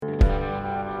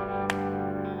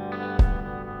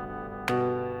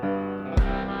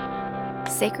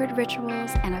sacred rituals,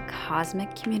 and a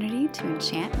cosmic community to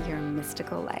enchant your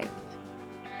mystical life.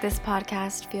 This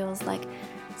podcast feels like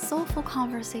soulful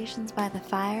conversations by the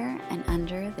fire and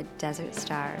under the desert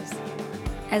stars,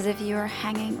 as if you are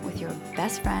hanging with your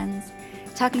best friends,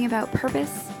 talking about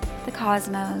purpose, the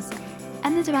cosmos,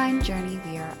 and the divine journey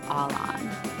we are all on.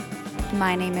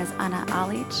 My name is Anna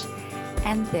Alich,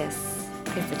 and this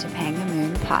is the Topanga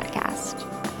Moon Podcast.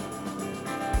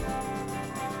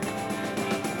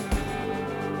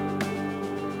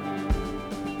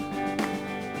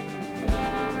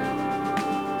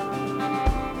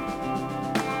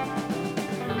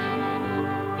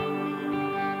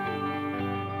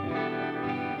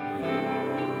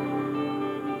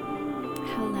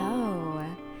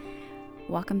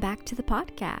 Welcome back to the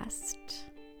podcast.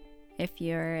 If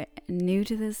you're new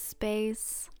to this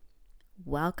space,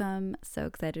 welcome. So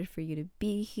excited for you to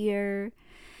be here.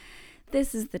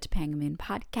 This is the Topanga Moon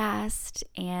Podcast,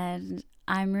 and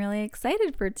I'm really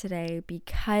excited for today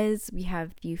because we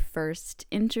have the first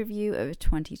interview of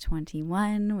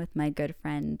 2021 with my good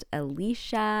friend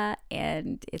Alicia,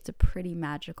 and it's a pretty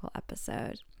magical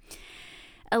episode.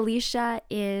 Alicia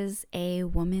is a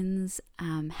woman's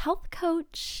health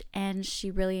coach, and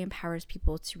she really empowers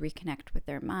people to reconnect with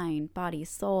their mind, body,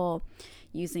 soul,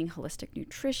 using holistic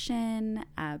nutrition,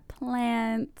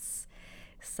 plants,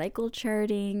 cycle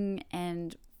charting.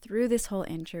 And through this whole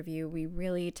interview, we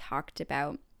really talked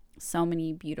about so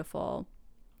many beautiful,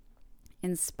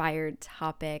 inspired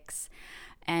topics,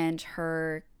 and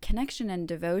her connection and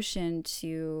devotion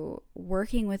to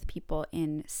working with people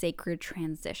in sacred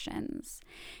transitions.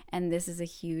 And this is a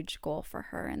huge goal for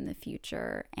her in the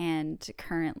future, and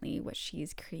currently what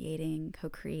she's creating,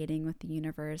 co-creating with the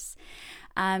universe.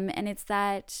 And it's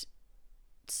that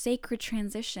sacred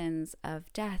transitions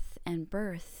of death and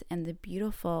birth and the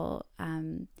beautiful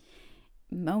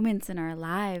moments in our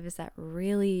lives that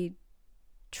really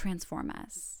transform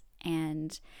us.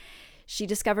 And she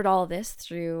discovered all of this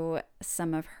through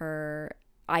some of her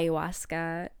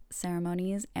ayahuasca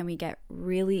ceremonies, and we get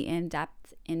really in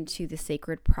depth into the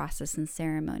sacred process and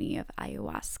ceremony of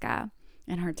ayahuasca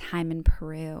and her time in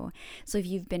Peru. So if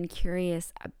you've been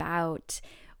curious about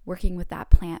working with that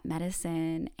plant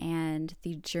medicine and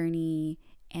the journey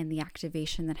and the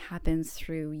activation that happens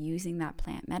through using that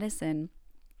plant medicine,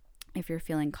 if you're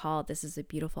feeling called, this is a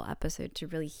beautiful episode to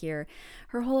really hear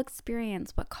her whole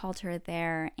experience, what called her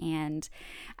there, and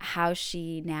how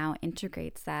she now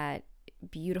integrates that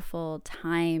beautiful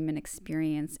time and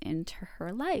experience into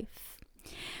her life.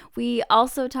 We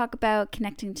also talk about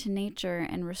connecting to nature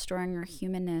and restoring our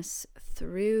humanness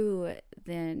through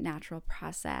the natural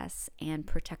process and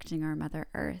protecting our Mother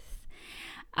Earth.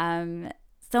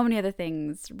 So many other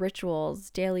things, rituals,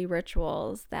 daily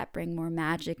rituals that bring more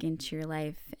magic into your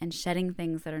life, and shedding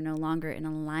things that are no longer in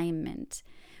alignment.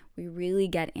 We really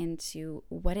get into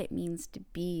what it means to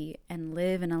be and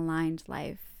live an aligned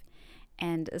life,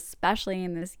 and especially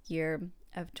in this year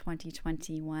of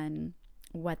 2021,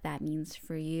 what that means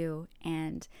for you,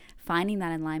 and finding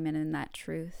that alignment and that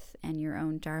truth and your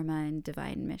own dharma and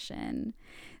divine mission.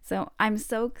 So I'm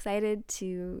so excited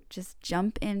to just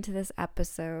jump into this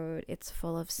episode. It's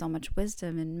full of so much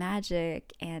wisdom and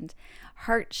magic and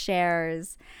heart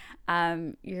shares.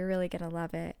 You're really gonna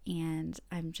love it, and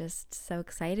I'm just so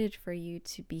excited for you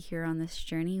to be here on this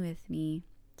journey with me.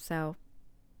 So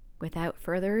without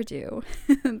further ado,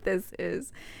 this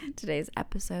is today's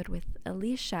episode with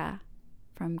Alicia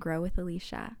from Grow with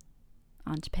Alicia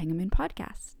on Topanga Moon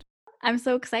Podcast. I'm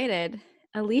so excited.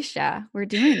 Alicia, we're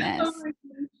doing this. Oh my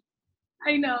goodness.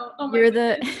 I know. Oh my You're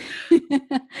goodness.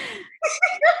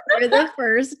 You're the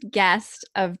first guest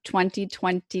of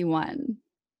 2021.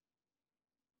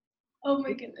 Oh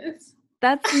my goodness.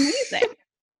 That's amazing.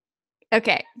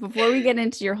 Okay, before we get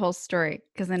into your whole story,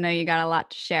 because I know you got a lot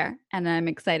to share and I'm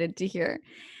excited to hear,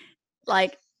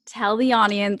 tell the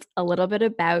audience a little bit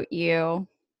about you.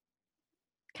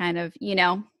 Kind of,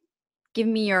 give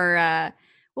me your,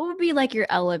 what would be like your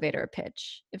elevator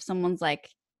pitch if someone's like,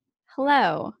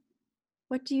 hello,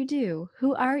 what do you do?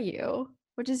 Who are you?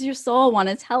 What does your soul want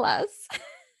to tell us?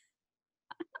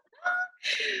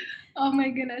 Oh my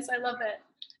goodness. I love it.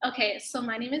 Okay, so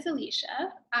my name is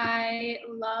Alicia. I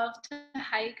love to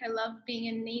hike. I love being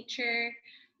in nature.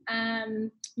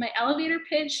 My elevator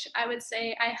pitch, I would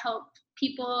say I help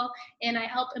people and I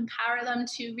help empower them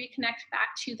to reconnect back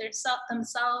to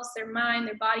themselves, their mind,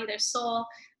 their body, their soul,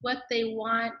 what they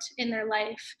want in their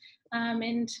life,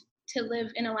 and to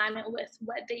live in alignment with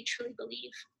what they truly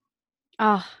believe.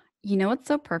 Oh, you know what's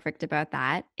so perfect about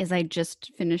that is I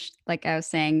just finished, like I was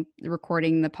saying,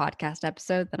 recording the podcast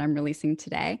episode that I'm releasing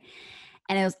today.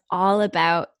 And it was all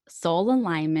about soul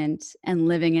alignment and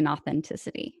living in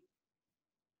authenticity.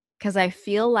 Because I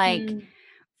feel like Mm.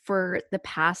 for the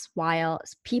past while,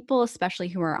 people, especially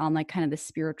who are on like kind of the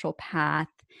spiritual path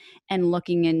and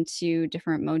looking into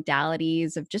different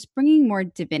modalities of just bringing more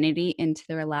divinity into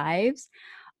their lives,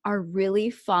 are really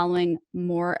following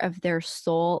more of their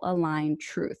soul aligned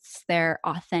truths, their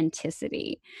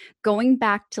authenticity, going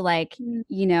back to like,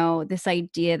 Mm. this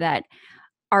idea that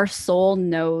our soul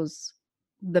knows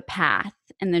the path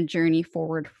and the journey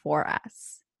forward for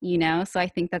us. So I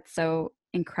think that's so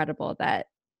incredible that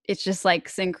it's just like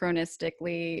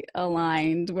synchronistically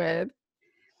aligned with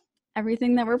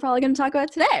everything that we're probably going to talk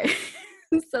about today.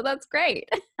 So that's great.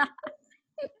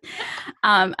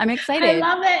 I'm I excited.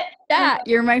 love it. I Yeah, love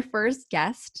you're my first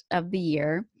guest of the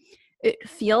year. It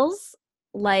feels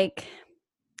like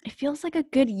a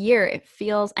good year.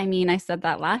 I mean, I said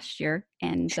that last year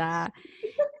and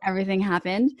everything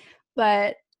happened,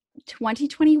 but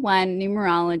 2021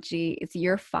 numerology is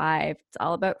year 5. It's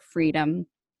all about freedom,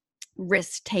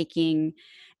 risk taking.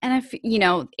 And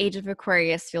Age of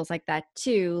Aquarius feels like that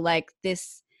too. Like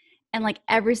this, and like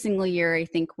every single year, I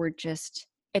think we're just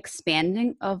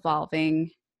expanding,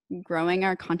 evolving, growing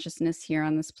our consciousness here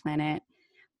on this planet.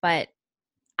 But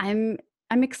I'm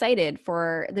I'm excited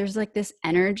for there's like this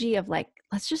energy of like,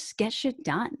 let's just get shit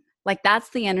done. Like that's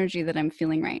the energy that I'm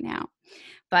feeling right now.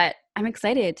 But I'm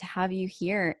excited to have you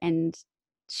here and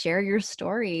share your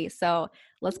story. So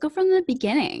let's go from the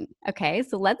beginning. Okay.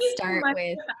 So let's you so start much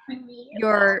with for having me.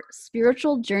 your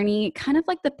spiritual journey, kind of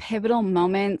like the pivotal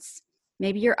moments,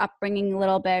 maybe your upbringing a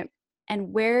little bit,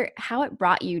 and how it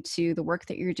brought you to the work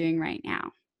that you're doing right now.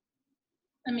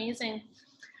 Amazing.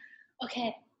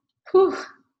 Okay. Whew.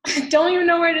 Don't even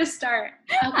know where to start.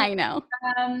 Okay. I know.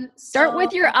 Start So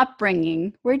with your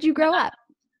upbringing. Where'd you grow up?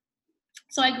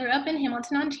 So I grew up in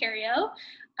Hamilton, Ontario.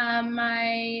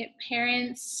 My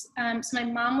parents, so my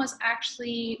mom was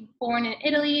actually born in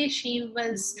Italy. She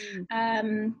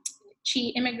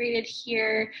immigrated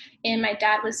here, and my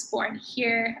dad was born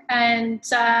here. And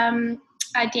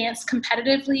I danced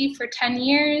competitively for 10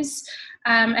 years.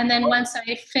 And then once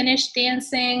I finished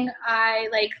dancing, I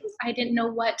didn't know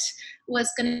what was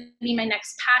going to be my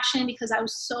next passion because I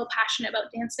was so passionate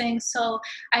about dancing. So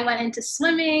I went into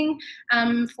swimming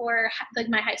for like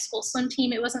my high school swim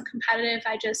team. It wasn't competitive.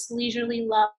 I just leisurely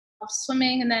loved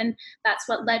swimming, and then that's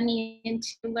what led me into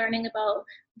learning about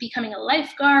becoming a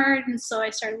lifeguard. And so I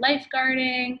started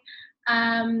lifeguarding,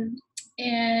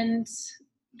 and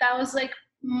that was like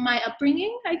my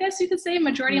upbringing, I guess you could say.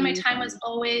 Majority of my time was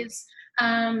always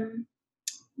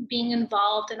being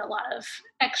involved in a lot of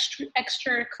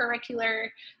extracurricular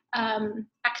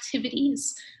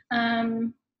activities. I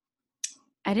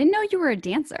didn't know you were a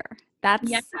dancer.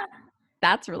 Yeah,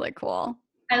 That's really cool.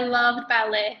 I loved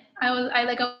ballet.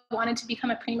 I wanted to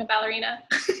become a prima ballerina.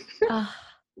 Oh,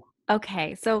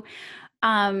 okay. So,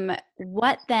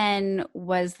 what then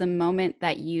was the moment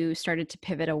that you started to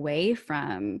pivot away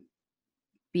from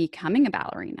becoming a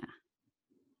ballerina?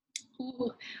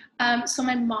 Ooh. So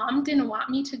my mom didn't want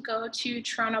me to go to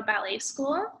Toronto Ballet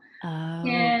School. Oh,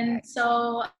 And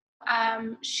so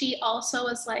she also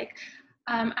was like,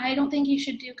 I don't think you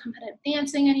should do competitive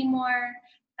dancing anymore.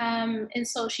 And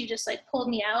so she just like pulled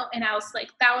me out. And I was like,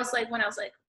 that was like when I was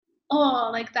like, oh,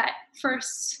 like that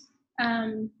first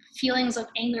feelings of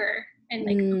anger and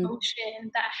like mm,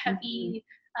 emotion, that mhm. heavy,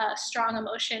 strong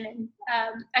emotion. And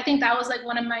I think that was like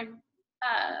one of my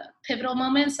pivotal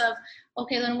moments of,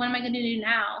 okay, then what am I going to do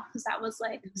now? Because that was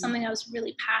like Mhm. something I was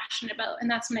really passionate about. And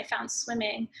that's when I found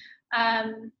swimming.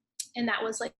 And that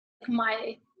was like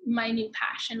my new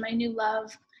passion, my new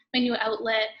love, my new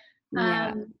outlet. Yeah.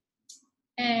 Um,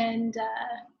 and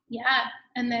yeah,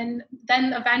 and then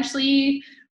eventually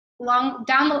long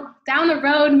down the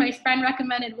road, my friend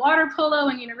recommended water polo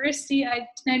in university. I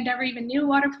never even knew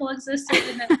water polo existed,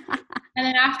 and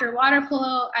then after water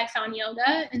polo, I found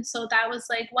yoga, and so that was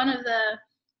like one of the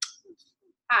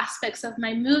aspects of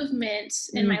my movement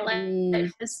in my Mhm.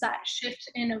 life is that shift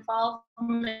and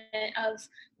involvement of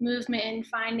movement and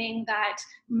finding that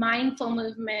mindful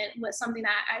movement was something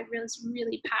that I was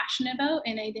really passionate about,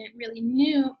 and I didn't really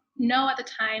know at the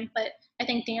time, but I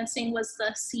think dancing was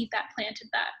the seed that planted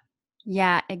that.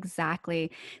 Yeah,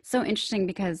 exactly. So interesting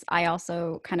because I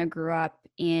also kind of grew up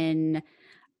in,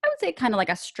 I would say, kind of like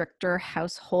a stricter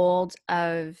household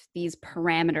of these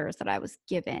parameters that I was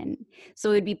given. So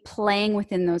it would be playing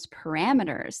within those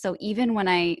parameters. So even when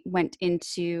I went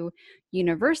into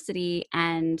university,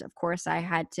 and of course I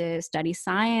had to study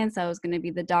science, I was going to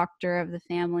be the doctor of the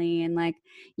family. And I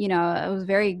was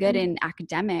very good in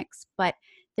academics, but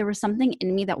there was something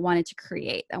in me that wanted to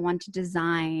create, that wanted to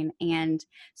design. And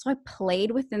so I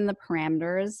played within the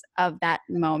parameters of that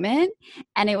moment.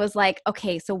 And it was like,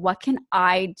 okay, so what can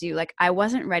I do? Like, I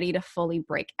wasn't ready to fully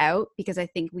break out, because I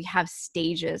think we have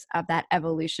stages of that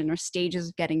evolution, or stages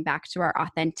of getting back to our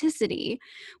authenticity,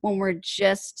 when we're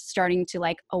just starting to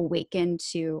like awaken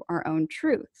to our own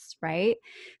truths, right?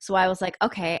 So I was like,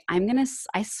 okay,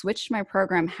 I switched my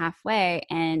program halfway,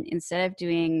 and instead of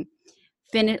doing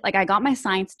like, I got my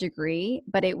science degree,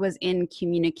 but it was in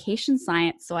communication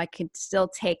science, so I could still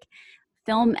take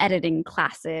film editing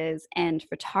classes and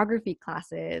photography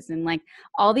classes, and like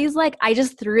all these, like, I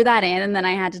just threw that in, and then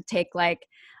I had to take like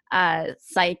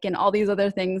psych and all these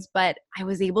other things, but I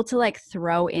was able to like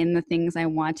throw in the things I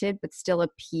wanted but still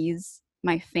appease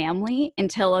my family,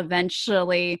 until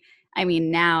eventually, I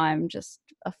mean, now I'm just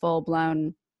a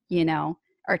full-blown, you know,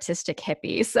 artistic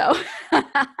hippie. So I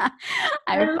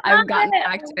I've love gotten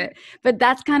back to it. it. But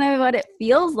that's kind of what it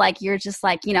feels like. You're just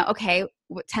like, you know, okay,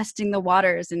 testing the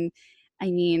waters, and I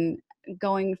mean,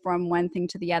 going from one thing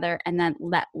to the other, and then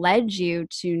that led you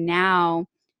to now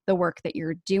the work that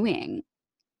you're doing.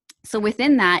 So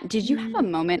within that, did you have a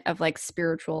moment of like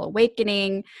spiritual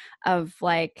awakening, of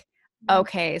like,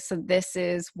 okay, so this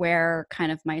is where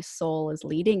kind of my soul is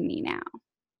leading me now?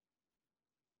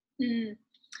 Mm.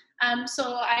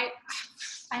 So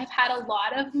I've had a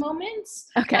lot of moments.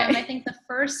 Okay. I think the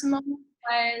first moment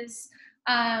was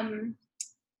um,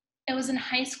 it was in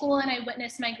high school, and I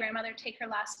witnessed my grandmother take her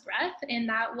last breath, and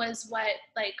that was what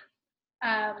like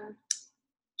um,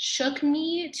 shook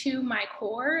me to my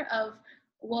core of,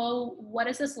 whoa, what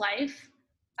is this life?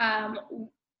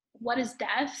 What is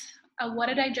death? What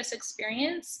did I just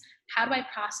experience? How do I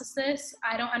process this?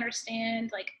 I don't understand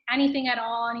like anything at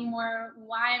all anymore.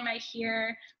 Why am I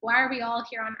here? Why are we all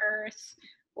here on earth?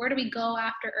 Where do we go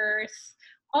after earth?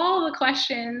 All the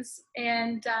questions.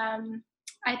 And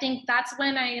I think that's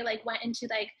when I like went into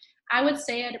like, I would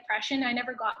say a depression. I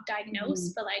never got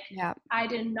diagnosed, but like Yeah. I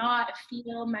did not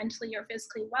feel mentally or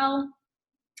physically well.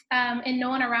 And no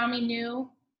one around me knew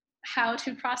how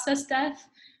to process death.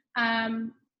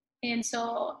 Um, and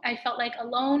so I felt like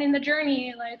alone in the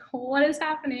journey, like, what is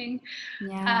happening?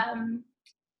 Yeah. Um,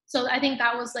 so I think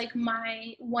that was like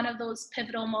my one of those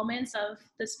pivotal moments of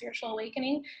the spiritual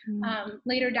awakening. Mm.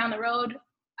 Later down the road,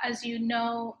 as you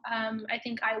know, I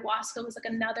think ayahuasca was like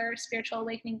another spiritual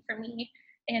awakening for me.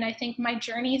 And I think my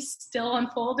journey is still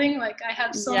unfolding. Like I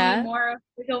have so many Yeah. more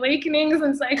like, awakenings.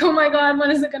 And it's like, oh my God,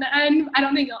 when is it going to end? I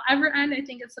don't think it'll ever end. I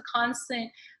think it's a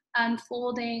constant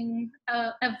unfolding,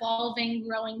 evolving,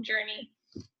 growing journey.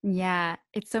 Yeah.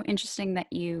 It's so interesting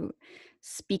that you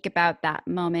speak about that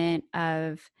moment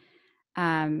of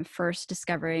first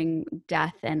discovering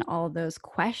death and all of those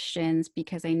questions,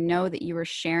 because I know that you were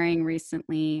sharing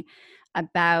recently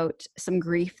about some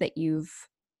grief that you've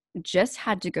just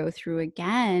had to go through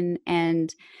again.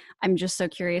 And I'm just so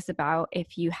curious about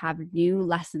if you have new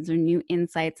lessons or new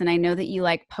insights. And I know that you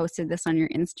like posted this on your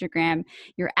Instagram.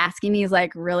 You're asking these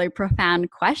like really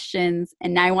profound questions.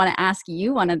 And now I want to ask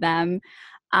you one of them,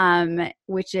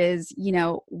 which is, you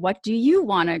know, what do you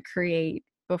want to create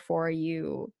before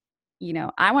you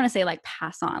know, I want to say like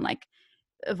pass on, like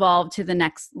evolve to the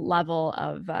next level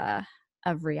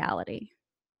of reality?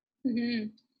 Mm-hmm.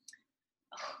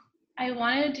 I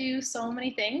want to do so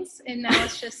many things, and now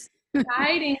it's just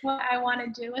guiding what I want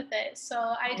to do with it. So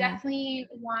I Yeah. definitely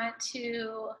want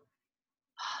to,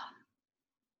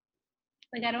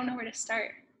 like, I don't know where to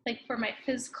start. Like, for my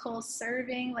physical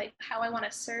serving, like how I want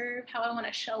to serve, how I want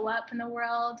to show up in the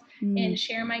world Mm. and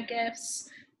share my gifts.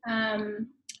 Um,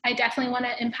 I definitely want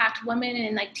to impact women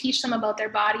and like teach them about their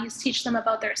bodies, teach them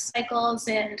about their cycles,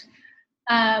 and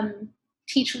um,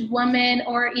 teach women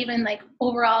or even like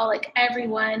overall like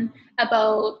everyone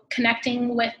about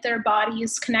connecting with their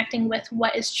bodies, connecting with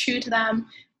what is true to them,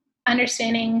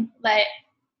 understanding that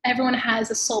everyone has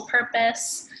a soul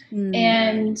purpose Mm.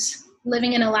 and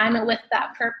living in alignment with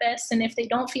that purpose. And if they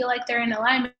don't feel like they're in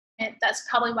alignment, that's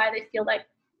probably why they feel like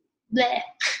bleh.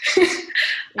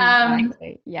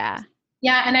 Exactly. Yeah.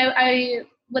 Yeah, and I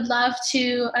would love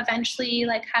to eventually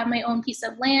like have my own piece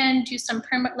of land, do some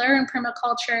learn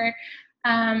permaculture,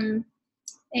 um,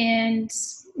 and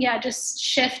yeah, just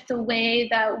shift the way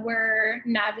that we're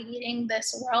navigating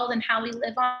this world and how we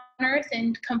live on Earth,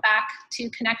 and come back to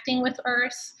connecting with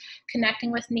Earth,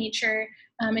 connecting with nature,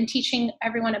 and teaching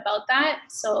everyone about that.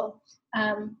 So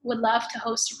would love to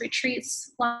host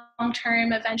retreats long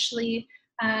term eventually,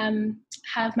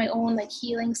 have my own like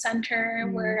healing center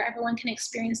Mm. where everyone can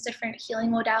experience different healing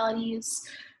modalities.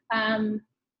 Um,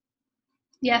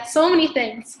 yeah, so many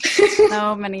things.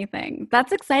 So many things.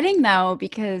 That's exciting though,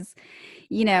 because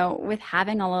with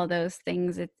having all of those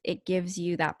things, it gives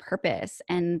you that purpose,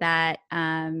 and that,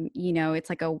 it's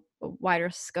like a wider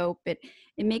scope. It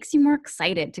makes you more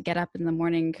excited to get up in the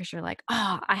morning because you're like,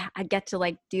 oh, I get to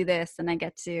like do this, and I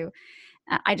get to,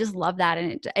 I just love that.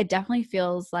 And it definitely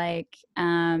feels like,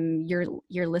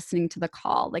 you're listening to the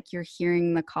call, like you're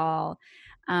hearing the call.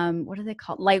 What are they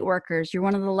called? Light workers. You're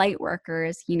one of the light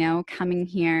workers, coming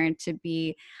here to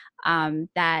be,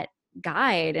 that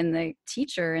guide and the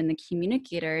teacher and the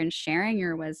communicator, and sharing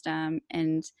your wisdom,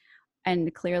 and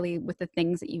clearly with the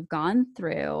things that you've gone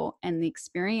through and the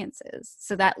experiences.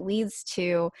 So that leads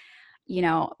to,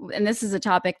 and this is a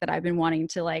topic that I've been wanting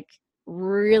to like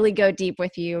really go deep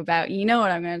with you about. You know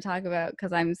what I'm going to talk about,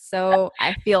 because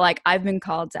I feel like I've been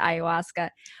called to ayahuasca.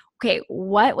 Okay,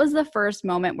 what was the first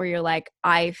moment where you're like,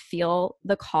 I feel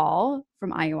the call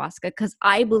from ayahuasca? Because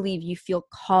I believe you feel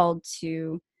called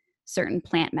to certain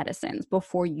plant medicines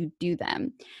before you do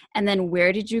them. And then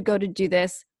where did you go to do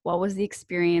this? What was the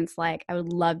experience like? I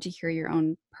would love to hear your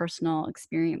own personal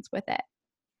experience with it.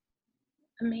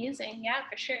 Amazing. Yeah,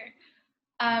 for sure.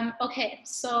 Okay,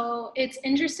 so it's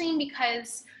interesting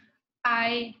because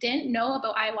I didn't know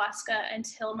about ayahuasca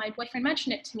until my boyfriend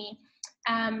mentioned it to me.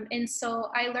 And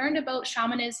so I learned about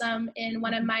shamanism in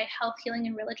one of my health, healing,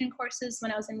 and religion courses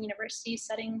when I was in university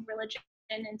studying religion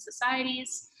and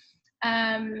societies.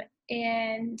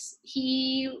 And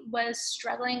he was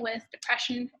struggling with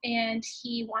depression, and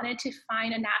he wanted to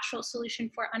find a natural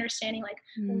solution for understanding like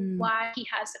why he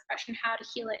has depression, how to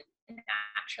heal it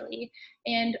naturally.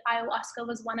 And ayahuasca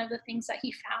was one of the things that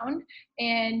he found.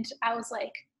 And I was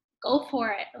like, go for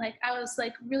it. Like, I was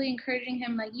like really encouraging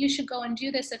him, like, you should go and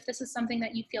do this. If this is something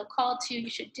that you feel called to, you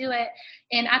should do it.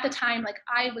 And at the time, like,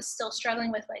 I was still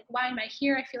struggling with like, why am I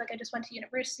here? I feel like I just went to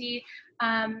university,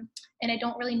 and I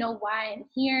don't really know why I'm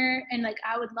here. And like,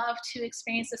 I would love to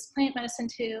experience this plant medicine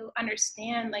to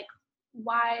understand like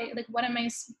why, like, what am I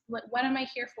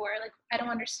here for? Like, I don't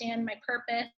understand my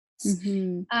purpose.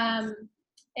 Mm-hmm.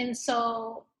 And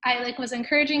so I like was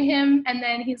encouraging him,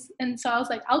 and so I was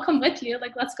like, I'll come with you,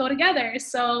 like, let's go together.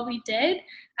 So we did.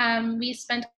 We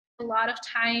spent a lot of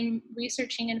time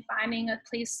researching and finding a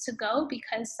place to go,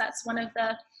 because that's one of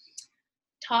the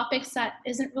topics that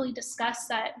isn't really discussed,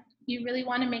 that you really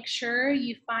want to make sure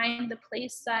you find the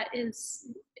place that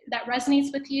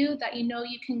resonates with you, that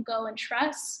you can go and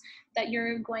trust, that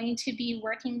you're going to be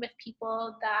working with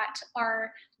people that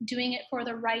are doing it for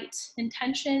the right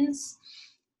intentions.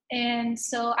 And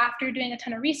so after doing a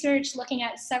ton of research, looking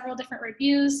at several different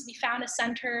reviews, we found a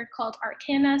center called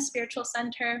Arcana Spiritual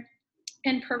Center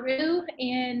in Peru.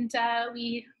 And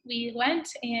we went,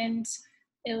 and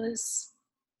it was,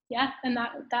 yeah, and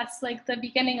that's like the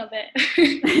beginning of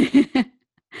it.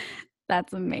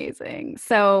 That's amazing.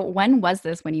 So when was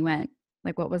this when you went?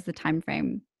 Like, what was the time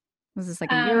frame? Was this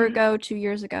like a year ago, 2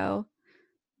 years ago?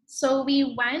 So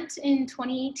we went in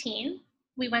 2018.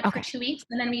 We went for Okay. 2 weeks,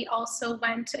 and then we also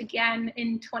went again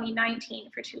in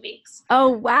 2019 for 2 weeks. Oh,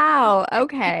 wow.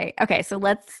 Okay. Okay. So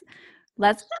let's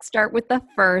start with the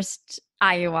first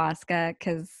ayahuasca,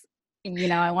 because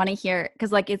I want to hear,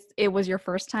 because like it was your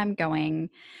first time going.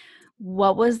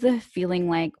 What was the feeling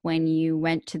like when you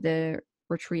went to the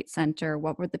retreat center?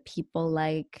 What were the people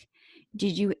like?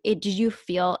 Did you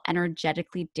feel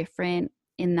energetically different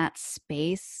in that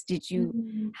space? Did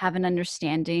you have an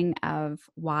understanding of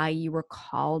why you were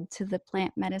called to the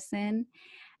plant medicine?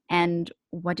 And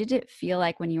what did it feel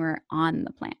like when you were on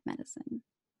the plant medicine?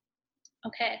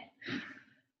 Okay.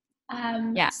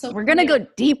 Yeah, So we're gonna go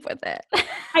deep with it.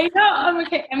 I know. I'm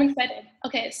okay. I'm excited.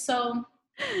 Okay, so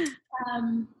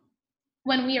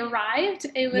when we arrived,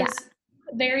 it was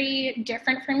very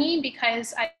different for me,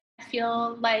 because I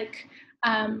feel like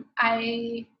I've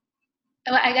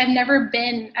never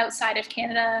been outside of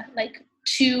Canada, like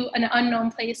to an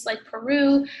unknown place like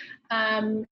Peru.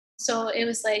 So it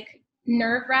was like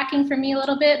nerve-wracking for me a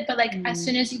little bit, but like as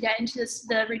soon as you get into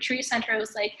the retreat center, it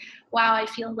was like, wow, I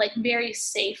feel like very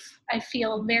safe. I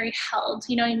feel very held,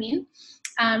 you know what I mean?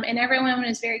 And everyone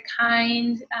was very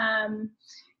kind,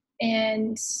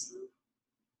 and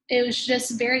it was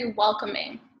just very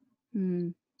welcoming.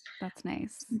 That's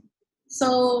nice.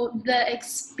 So the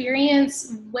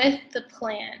experience with the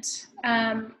plant,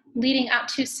 leading up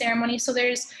to ceremony. So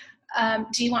there's,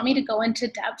 do you want me to go into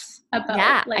depth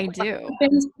about I do.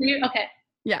 Okay.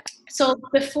 Yeah. So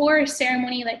before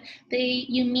ceremony, like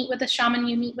you meet with the shaman,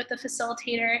 you meet with the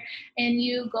facilitator, and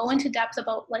you go into depth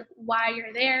about like why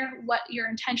you're there, what your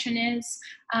intention is.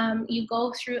 You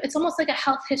go through, it's almost like a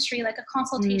health history, like a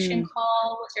consultation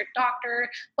call with your doctor,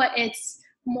 but it's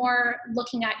more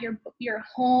looking at your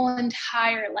whole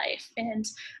entire life, and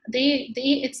they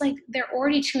it's like they're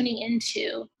already tuning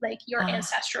into like your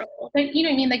ancestral, you know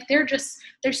what I mean, like they're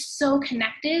so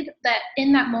connected that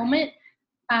in that moment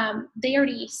they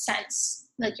already sense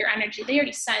like your energy, they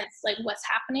already sense like what's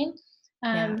happening.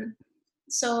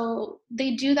 So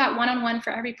they do that one-on-one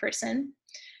for every person.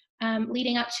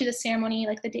 Leading up to the ceremony,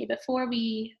 like the day before,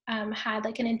 we had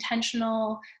like an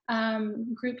intentional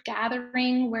group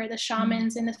gathering where the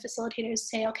shamans and the facilitators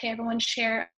say, okay, everyone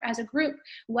share as a group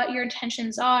what your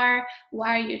intentions are,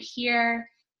 why are you here?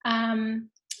 And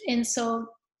so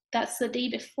that's the day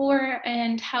before.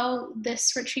 And how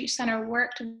this retreat center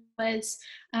worked was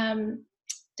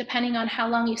depending on how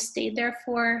long you stayed there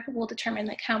for will determine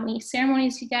like how many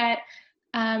ceremonies you get.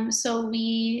 So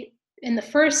we, in the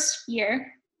first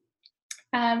year,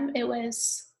 it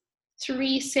was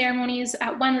 3 ceremonies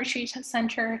at one retreat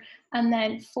center and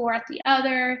then 4 at the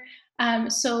other.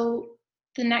 So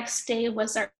the next day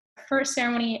was our first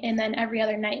ceremony, and then every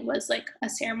other night was like a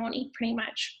ceremony pretty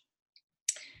much.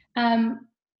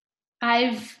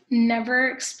 I've never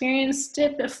experienced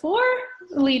it before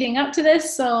leading up to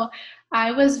this, so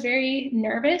I was very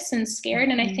nervous and scared,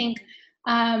 and I think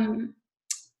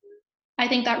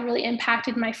that really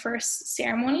impacted my first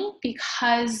ceremony,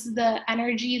 because the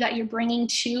energy that you're bringing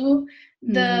to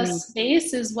the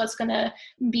space is what's going to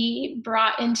be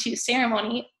brought into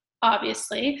ceremony,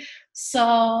 obviously.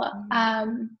 So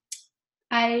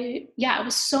I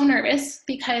was so nervous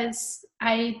because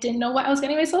I didn't know what I was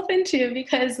getting myself into,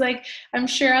 because like I'm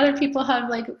sure other people have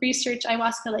like researched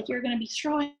ayahuasca, like you're going to be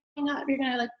throwing up, you're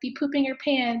going to like be pooping your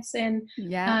pants, and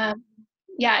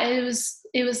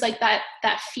it was like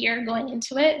that fear going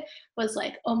into it was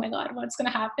like, oh my God, what's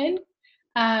going to happen?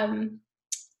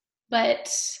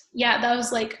 But yeah, that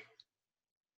was like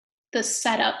the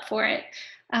setup for it.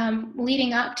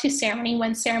 Leading up to ceremony,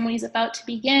 when ceremony is about to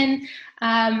begin,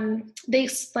 they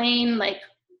explain like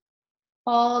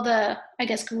all the, I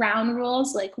guess, ground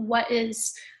rules, like what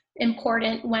is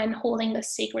important when holding the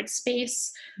sacred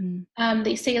space.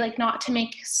 They say like not to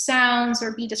make sounds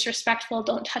or be disrespectful,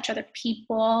 don't touch other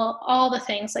people, all the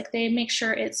things. Like they make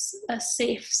sure it's a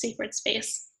safe, sacred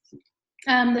space.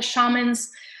 The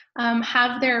shamans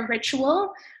have their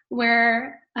ritual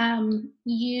where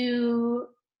you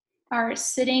are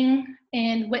sitting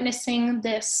and witnessing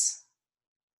this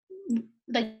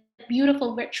like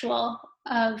beautiful ritual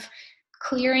of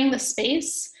clearing the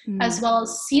space as well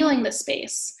as sealing the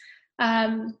space.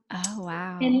 Oh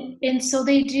wow. And so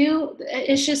they do,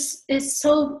 it's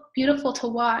so beautiful to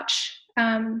watch.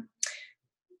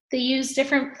 They use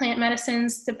different plant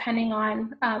medicines depending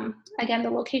on again the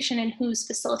location and who's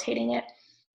facilitating it.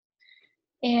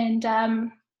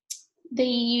 And they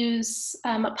use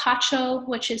apacho,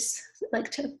 which is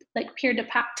like pure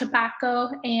tobacco,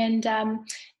 and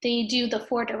they do the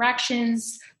 4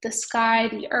 directions, the sky,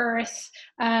 the earth.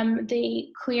 They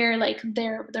clear like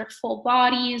their full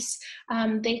bodies.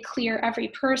 They clear every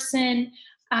person,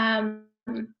 and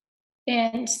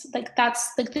like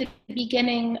that's like the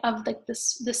beginning of like the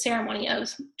ceremony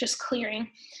of just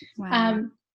clearing. Wow.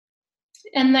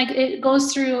 And like it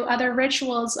goes through other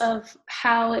rituals of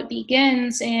how it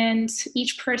begins, and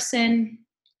each person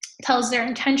tells their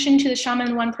intention to the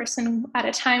shaman. One person at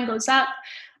a time goes up,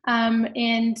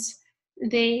 and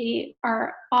they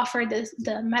are offered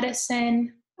the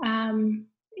medicine,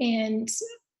 and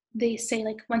they say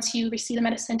like once you receive the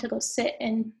medicine to go sit,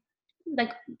 and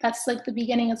like that's like the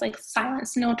beginning is like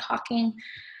silence, no talking.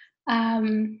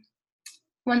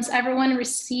 Once everyone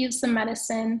receives the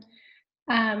medicine,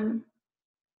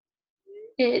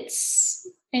 it's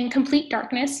in complete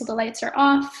darkness, so the lights are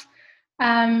off,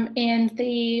 and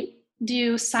they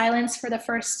do silence for the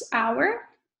first hour.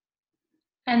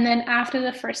 And then after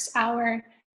the first hour,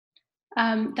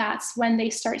 that's when they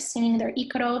start singing their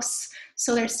Icaros,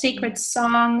 so their sacred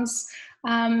songs.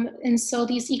 And so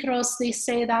these Icaros, they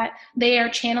say that they are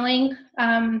channeling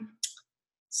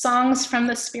songs from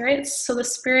the spirits. So the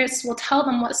spirits will tell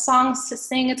them what songs to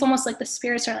sing. It's almost like the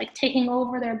spirits are like taking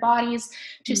over their bodies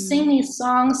to sing these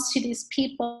songs to these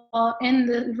people in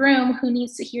the room who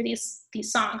needs to hear these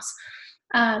songs.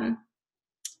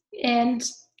 And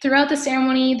throughout the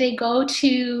ceremony, they go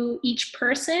to each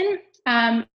person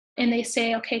and they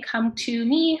say, okay, come to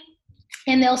me.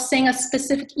 And they'll sing a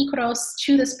specific Icaros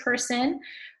to this person,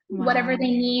 whatever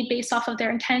they need based off of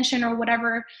their intention or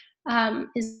whatever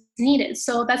is needed.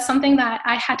 So that's something that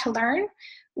I had to learn,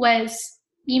 was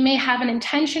you may have an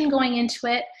intention going into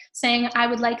it saying, I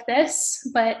would like this,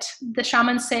 but the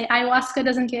shamans say ayahuasca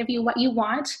doesn't give you what you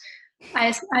want.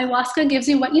 Ayahuasca gives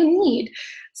you what you need.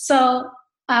 So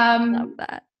love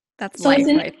that. That's So it's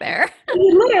life right there.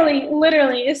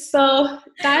 literally. So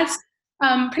that's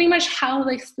pretty much how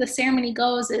like the ceremony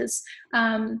goes is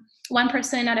one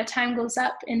person at a time goes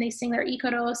up and they sing their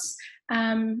ikaros,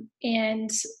 and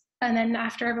then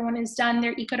after everyone is done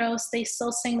their ikaros, they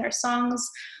still sing their songs,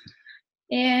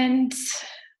 and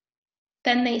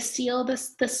then they seal the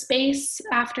space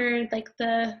after like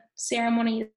the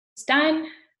ceremony is done.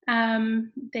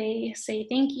 They say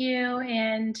thank you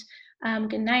and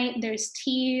good night. There's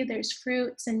tea, there's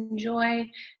fruits and joy,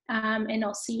 and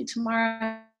I'll see you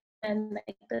tomorrow. And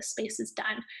like the space is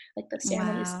done, like the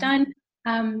ceremony is Wow. done.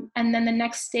 And then the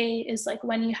next day is like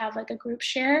when you have like a group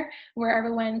share where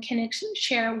everyone can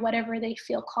share whatever they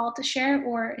feel called to share,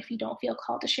 or if you don't feel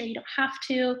called to share, you don't have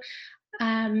to.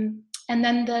 And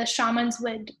then the shamans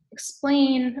would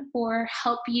explain or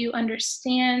help you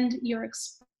understand your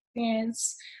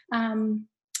experience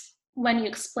when you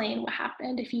explain what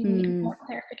happened, if you need Mm, more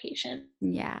clarification.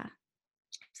 yeah,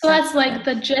 So that's like that's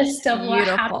the gist of what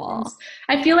beautiful. happens.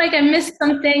 I feel like I missed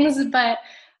some things, but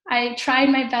I tried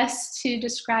my best to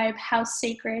describe how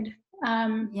sacred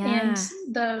and Yeah.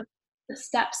 the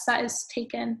steps that is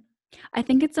taken. I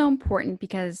think it's so important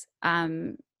because,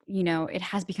 it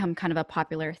has become kind of a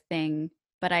popular thing,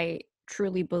 but I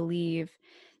truly believe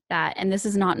that, and this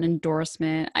is not an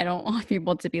endorsement. I don't want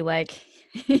people to be like,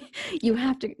 you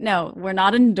have to, no, we're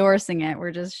not endorsing it.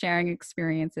 We're just sharing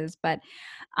experiences. But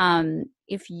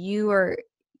if you are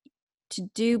to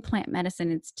do plant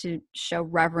medicine, it's to show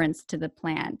reverence to the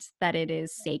plant, that it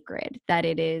is sacred, that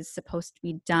it is supposed to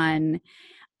be done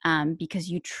because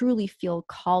you truly feel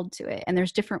called to it. And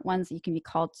there's different ones that you can be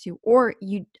called to, or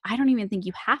I don't even think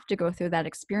you have to go through that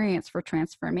experience for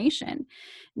transformation.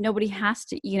 Nobody has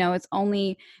to, it's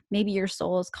only maybe your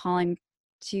soul is calling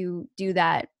to do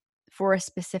that for a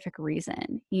specific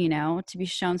reason, to be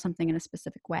shown something in a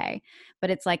specific way.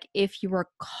 But it's like if you were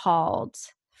called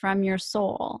from your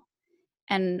soul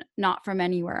and not from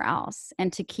anywhere else,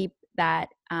 and to keep that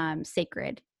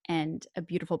sacred and a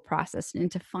beautiful process,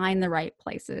 and to find the right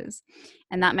places.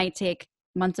 And that might take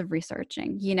months of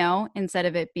researching, instead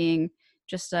of it being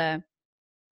just a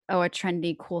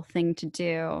trendy, cool thing to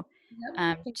do,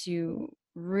 Yep. to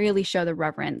really show the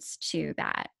reverence to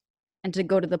that and to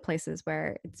go to the places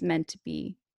where it's meant to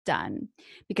be done.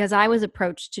 Because I was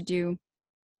approached to do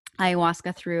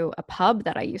ayahuasca through a pub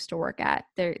that I used to work at.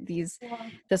 Wow.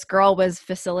 This girl was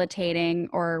facilitating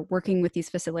or working with these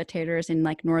facilitators in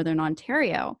like Northern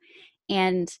Ontario.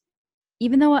 And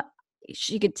even though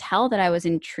she could tell that I was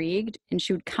intrigued, and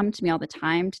she would come to me all the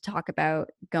time to talk about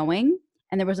going,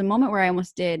 and there was a moment where I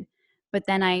almost did, but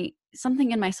then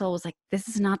something in my soul was like, this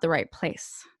is not the right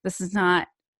place. This is not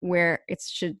where it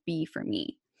should be for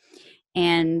me.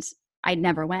 And I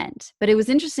never went. But it was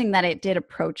interesting that it did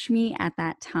approach me at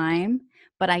that time,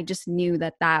 but I just knew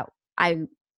I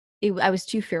was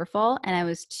too fearful, and I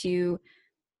was too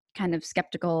kind of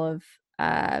skeptical of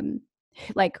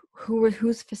like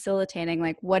who's facilitating,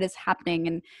 like what is happening.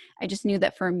 And I just knew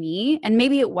that for me, and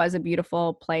maybe it was a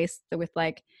beautiful place with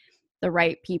like the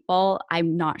right people,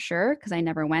 I'm not sure because I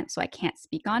never went, so I can't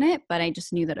speak on it, but I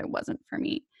just knew that it wasn't for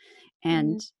me.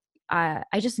 And Mm.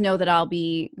 I just know that I'll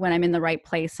be, when I'm in the right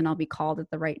place, and I'll be called at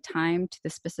the right time to the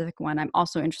specific one. I'm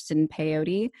also interested in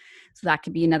peyote, so that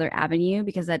could be another avenue,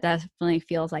 because that definitely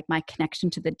feels like my connection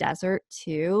to the desert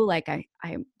too. Like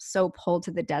I'm so pulled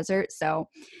to the desert, so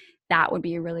that would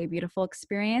be a really beautiful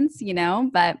experience,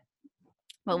 but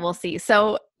we'll see.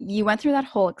 So you went through that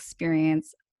whole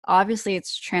experience. Obviously,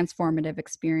 it's transformative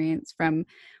experience from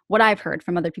what I've heard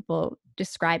from other people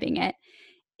describing it.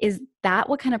 Is that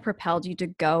what kind of propelled you to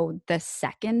go the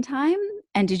second time?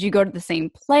 And did you go to the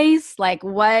same place? Like,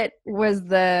 why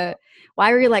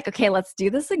were you like, okay, let's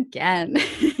do this again?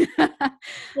 Yeah.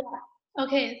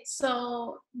 Okay,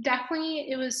 so definitely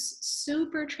it was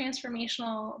super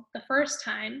transformational the first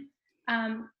time.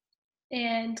 Um,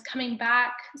 and coming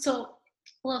back, so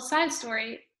a little side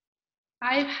story,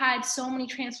 I've had so many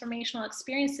transformational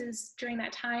experiences during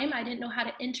that time. I didn't know how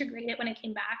to integrate it when I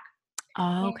came back.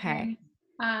 Oh, And okay.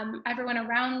 everyone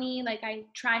around me, like I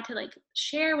tried to like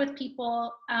share with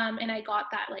people, and I got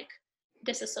that like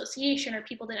disassociation, or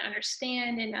people didn't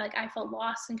understand, and like I felt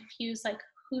lost and confused, like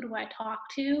who do I talk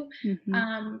to?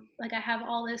 Hmm. Like I have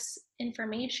all this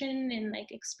information and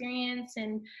like experience,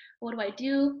 and what do I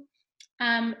do?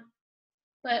 Um,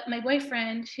 but my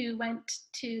boyfriend, who went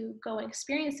to go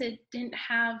experience it, didn't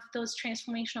have those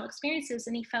transformational experiences,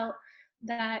 and he felt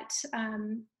that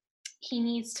he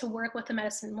needs to work with the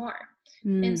medicine more.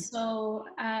 And Mm. so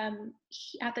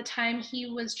at the time, he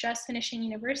was just finishing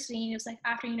university, and he was like,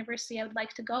 after university, I would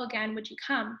like to go again. Would you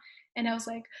come? And I was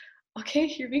like, okay,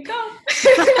 here we go.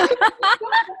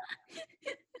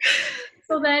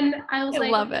 So then I was I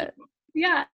like, love okay, it.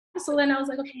 yeah. So then I was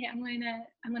like, okay, I'm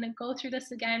gonna go through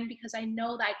this again because I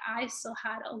know that I still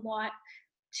had a lot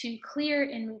to clear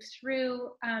and move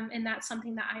through. And that's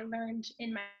something that I learned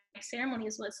in my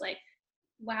ceremonies was like,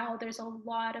 wow, there's a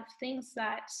lot of things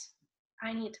that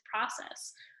I need to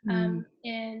process. Mm,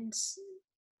 And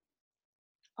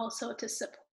also to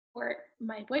support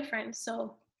my boyfriend.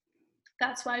 So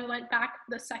that's why I went back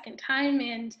the second time.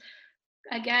 And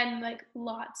again, like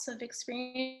lots of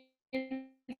experiences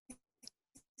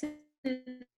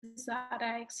that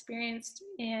I experienced.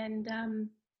 And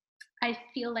I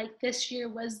feel like this year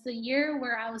was the year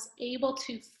where I was able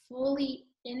to fully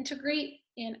integrate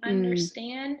and mm,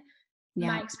 understand yeah.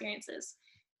 my experiences.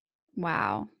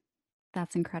 Wow.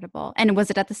 That's incredible. And was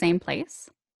it at the same place?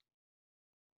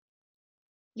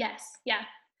 Yes, yeah.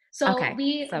 So Okay.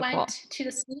 we So went cool. to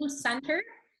the same center,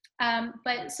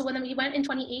 but so when we went in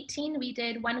 2018, we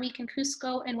did 1 week in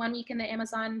Cusco and 1 week in the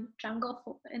Amazon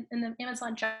jungle, in the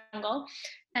Amazon jungle.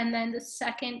 And then the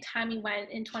second time we went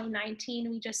in 2019,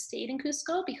 we just stayed in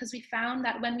Cusco because we found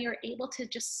that when we were able to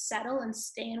just settle and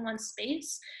stay in one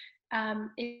space,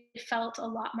 it felt a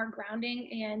lot more grounding,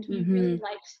 and we really Hmm.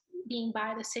 liked being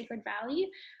by the Sacred Valley.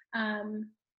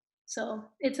 Um, so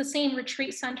it's the same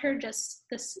retreat center, just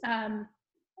this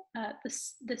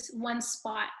one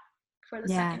spot for the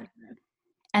Yeah. second time.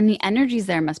 And the energies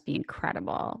there must be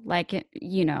incredible. Like,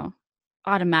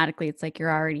 automatically it's like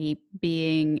you're already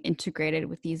being integrated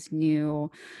with these new,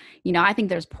 I think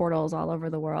there's portals all over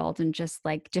the world and just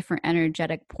like different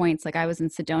energetic points. Like I was in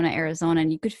Sedona, Arizona,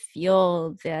 and you could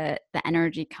feel the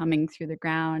energy coming through the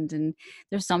ground. And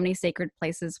there's so many sacred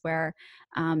places where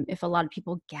if a lot of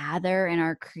people gather and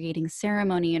are creating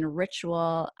ceremony and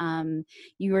ritual,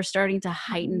 you are starting to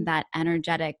heighten Mhm. that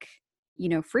energetic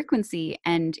frequency,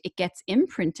 and it gets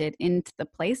imprinted into the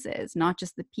places, not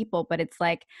just the people, but it's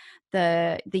like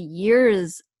the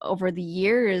years over the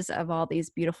years of all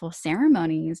these beautiful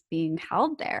ceremonies being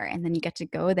held there, and then you get to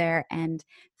go there and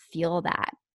feel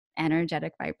that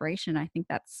energetic vibration. I think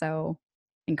that's so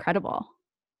incredible.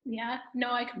 Yeah,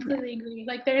 no, I Yeah. completely agree.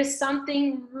 Like there's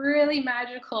something really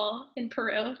magical in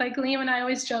Peru. Like Liam and I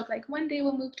always joke, like one day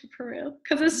we'll move to Peru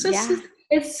because Yeah.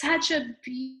 it's such a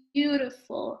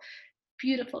beautiful,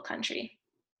 beautiful country.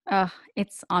 Oh,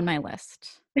 it's on my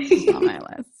list. It's on my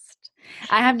list.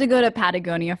 I have to go to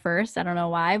Patagonia first. I don't know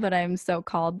why, but I'm so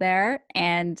called there.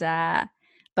 And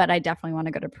but I definitely want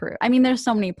to go to Peru. I mean, there's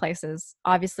so many places.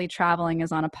 Obviously, traveling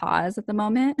is on a pause at the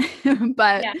moment.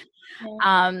 but Yeah,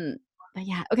 yeah. um but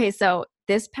yeah, okay, so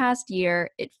this past year,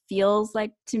 it feels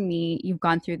like to me you've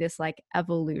gone through this like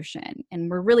evolution. And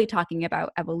we're really talking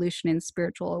about evolution and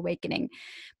spiritual awakening,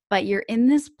 but you're in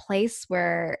this place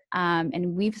where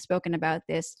and we've spoken about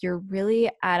this, you're really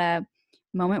at a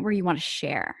moment where you want to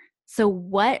share. So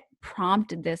what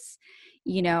prompted this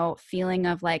feeling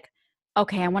of like,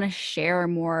 okay, I want to share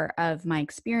more of my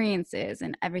experiences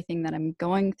and everything that I'm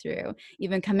going through,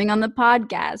 even coming on the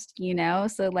podcast.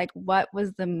 So like, what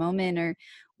was the moment, or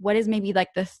what is maybe like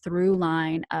the through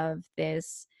line of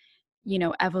this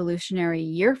evolutionary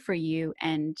year for you,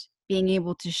 and being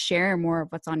able to share more of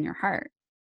what's on your heart?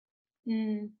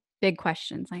 Mm, Big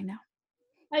questions, I know.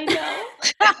 I know.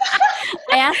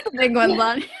 I asked the big ones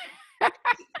on.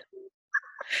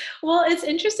 Well, it's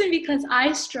interesting because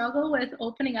I struggle with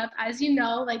opening up. As you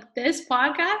know, like this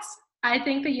podcast, I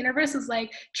think the universe is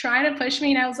like trying to push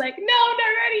me, and I was like, no, I'm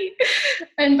not ready.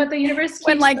 And but the universe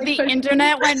When keeps like like the pushing me.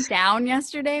 internet went down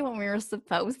yesterday when we were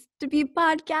supposed to be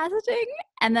podcasting,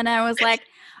 and then I was like,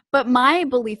 but my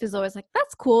belief is always like,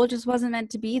 that's cool, it just wasn't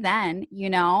meant to be then. And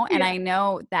Yeah, I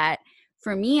know that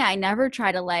for me, I never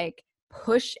try to like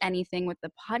push anything with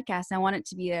the podcast. I want it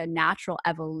to be a natural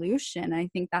evolution. I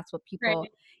think that's what right. people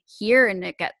hear, and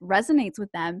it resonates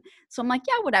with them. So I'm like,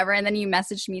 yeah, whatever. And then you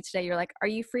messaged me today, you're like, are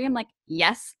you free? I'm like,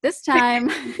 yes, this time.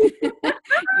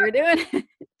 You're doing it.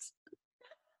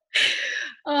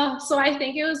 So I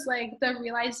think it was like the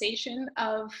realization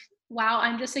of, wow,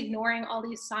 I'm just ignoring all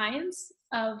these signs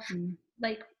of Mm.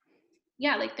 like,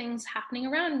 yeah, like things happening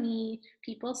around me,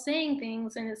 people saying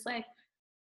things, and it's like,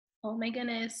 oh my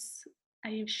goodness,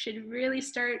 I should really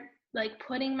start like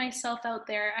putting myself out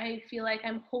there. I feel like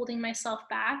I'm holding myself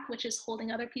back, which is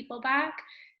holding other people back.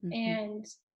 Mhm.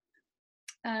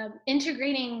 And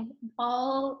integrating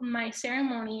all my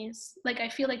ceremonies, like I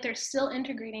feel like they're still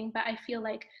integrating, but I feel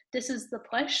like this is the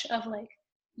push of like,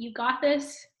 you got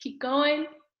this, keep going,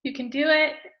 you can do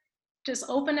it, just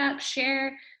open up,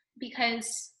 share,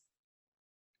 because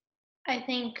I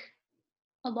think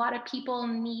a lot of people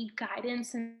need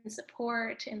guidance and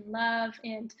support and love,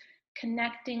 and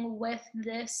connecting with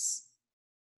this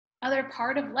other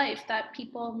part of life that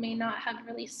people may not have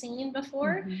really seen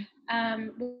before, Mm-hmm.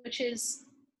 which is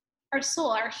our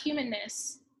soul, our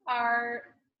humanness, our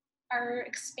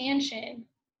expansion,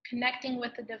 connecting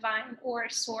with the divine or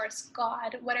source,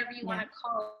 God, whatever you want Yeah. to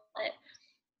call it.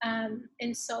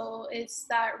 And so it's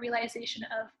that realization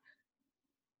of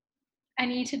I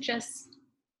need to just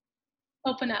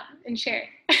open up and share.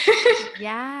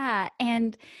 Yeah.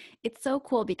 And it's so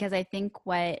cool because I think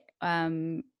what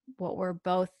we're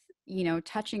both,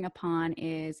 touching upon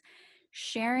is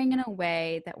sharing in a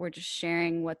way that we're just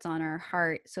sharing what's on our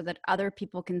heart so that other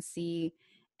people can see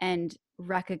and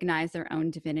recognize their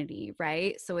own divinity,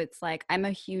 right? So it's like I'm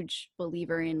a huge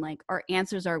believer in like our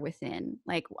answers are within,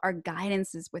 like our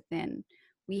guidance is within.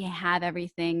 We have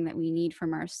everything that we need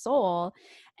from our soul.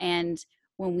 And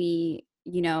when we,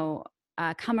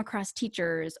 come across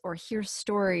teachers or hear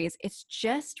stories, it's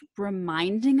just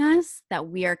reminding us that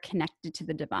we are connected to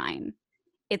the divine.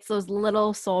 It's those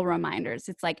little soul reminders.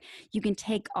 It's like you can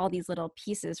take all these little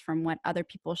pieces from what other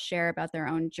people share about their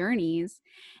own journeys,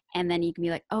 and then you can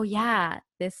be like, oh, yeah,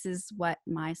 this is what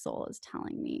my soul is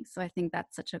telling me. So I think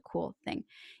that's such a cool thing.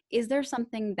 Is there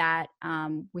something that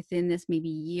within this maybe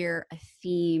year, a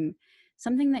theme,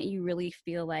 something that you really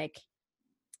feel like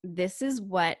this is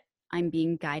what I'm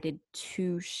being guided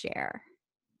to share?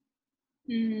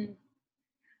 Mm.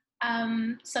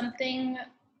 Something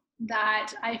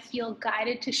that I feel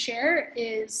guided to share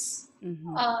is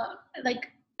Mm-hmm. uh,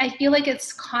 like I feel like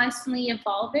it's constantly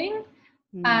evolving.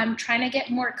 Mm, I'm trying to get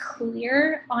more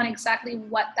clear on exactly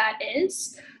what that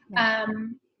is. yeah.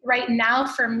 Right now,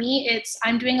 for me, it's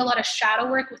I'm doing a lot of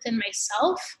shadow work within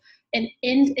myself, and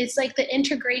it's like the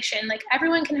integration. Like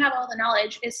everyone can have all the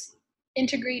knowledge. It's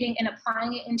integrating and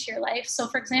applying it into your life. So,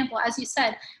 for example, as you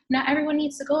said, not everyone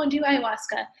needs to go and do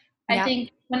ayahuasca. I Yeah.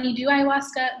 think when you do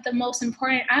ayahuasca, the most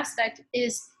important aspect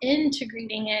is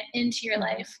integrating it into your Mhm.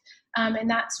 life. And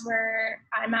that's where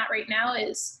I'm at right now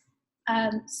is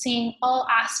seeing all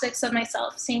aspects of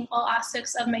myself, seeing all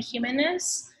aspects of my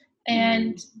humanness,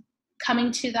 and Mm,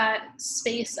 coming to that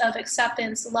space of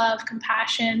acceptance, love,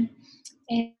 compassion,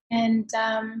 and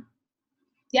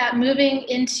yeah, moving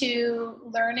into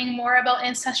learning more about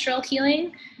ancestral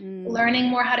healing, mm, learning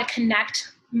more how to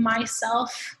connect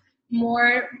myself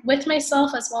more with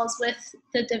myself as well as with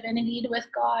the divinity, with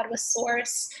God, with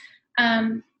source.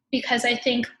 Because I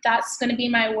think that's going to be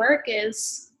my work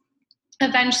is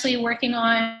eventually working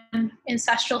on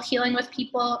ancestral healing with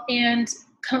people and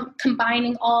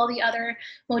combining all the other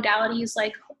modalities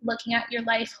like looking at your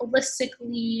life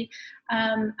holistically,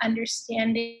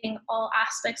 understanding all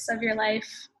aspects of your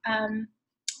life,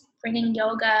 bringing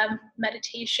yoga,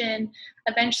 meditation.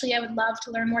 Eventually, I would love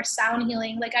to learn more sound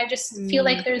healing. Like, I just feel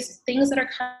like mm. there's things that are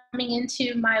coming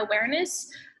into my awareness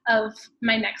of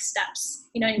my next steps.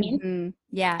 You know what I mean? Mhm.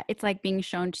 Yeah, it's like being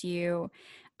shown to you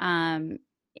um,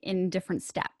 in different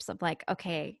steps of like,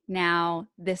 okay, now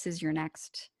this is your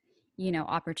next,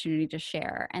 opportunity to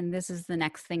share, and this is the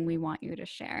next thing we want you to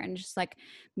share, and just like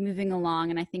moving along.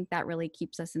 And I think that really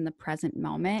keeps us in the present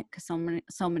moment because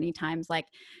so many times, like,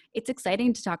 it's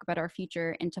exciting to talk about our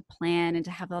future and to plan and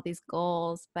to have all these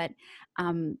goals, but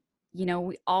um,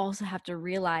 we also have to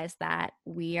realize that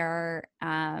we are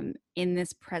in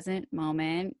this present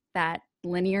moment, that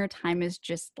linear time is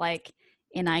just like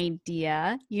an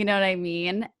idea. You know what I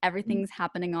mean? Everything's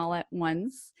happening all at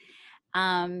once.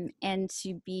 And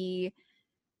to be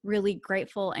really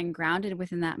grateful and grounded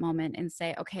within that moment and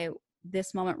say, okay,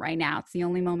 this moment right now, it's the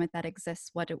only moment that exists.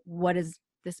 What is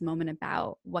this moment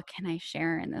about? What can I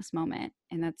share in this moment?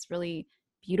 And that's really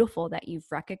beautiful that you've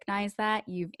recognized that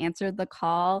you've answered the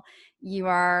call. You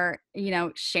are,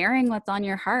 sharing what's on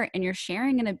your heart, and you're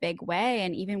sharing in a big way.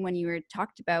 And even when you were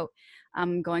talked about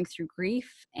going through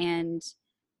grief and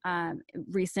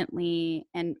recently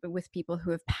and with people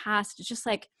who have passed, it's just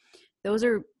like those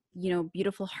are,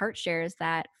 beautiful heart shares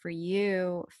that for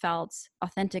you felt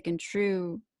authentic and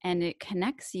true, and it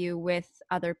connects you with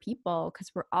other people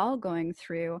because we're all going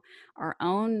through our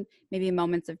own maybe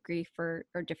moments of grief or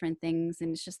different things,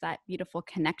 and it's just that beautiful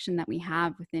connection that we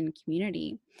have within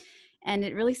community. And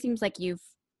it really seems like you've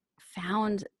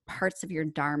found parts of your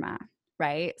dharma,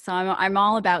 right? So I'm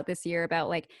all about this year about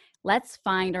like, let's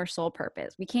find our soul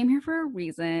purpose. We came here for a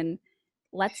reason.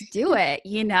 Let's do it,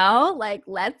 like,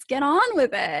 let's get on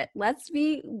with it. Let's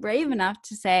be brave enough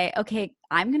to say, okay,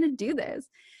 I'm going to do this.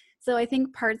 So I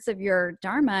think parts of your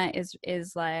dharma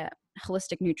is like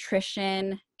holistic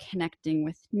nutrition, connecting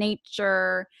with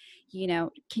nature. Can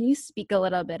you speak a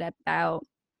little bit about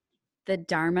the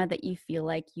dharma that you feel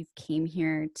like you've came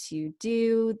here to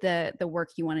do, the work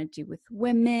you want to do with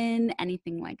women,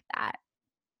 anything like that?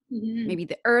 Mhm. Maybe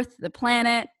the earth, the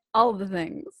planet, all of the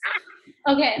things.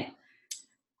 Okay.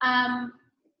 Um,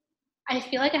 I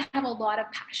feel like I have a lot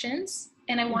of passions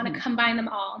and I want to Mm-hmm. combine them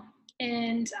all.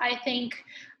 And I think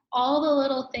all the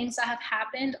little things that have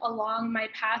happened along my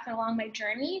path and along my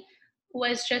journey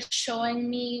was just showing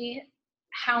me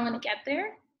how I'm going to get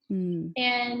there. Mm.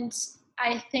 And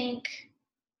I think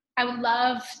I would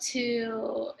love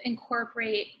to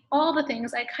incorporate all the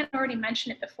things. I kind of already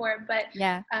mentioned it before, but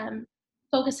Yeah. um,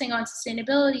 focusing on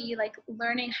sustainability, like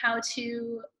learning how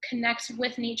to connect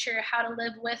with nature, how to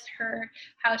live with her,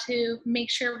 how to make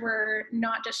sure we're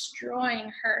not destroying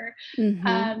her. Mm-hmm.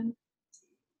 Um,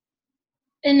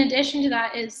 in addition to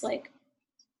that, is like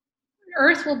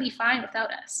Earth will be fine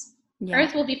without us. Yeah.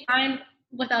 Earth will be fine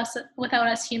without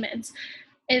us humans.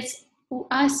 It's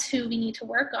us who we need to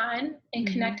work on and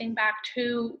Mm-hmm. connecting back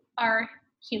to our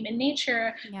human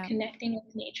nature, Yeah. connecting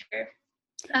with nature.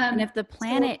 And if the So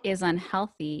planet is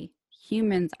unhealthy,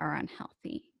 humans are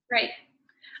unhealthy. right,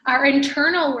 our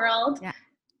internal world Yeah.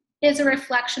 is a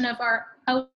reflection of our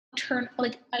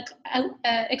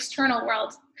external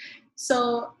world.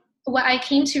 So what I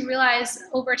came to realize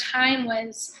over time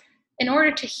was, in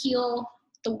order to heal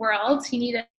the world, you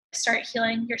need to start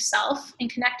healing yourself and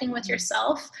connecting with Mm.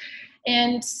 yourself.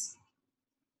 And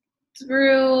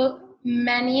through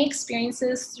many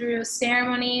experiences, through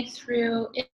ceremony,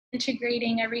 through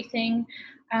integrating everything,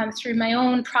 through my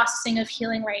own processing of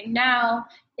healing right now,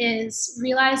 is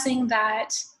realizing that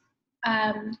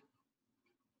um,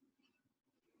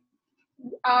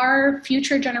 our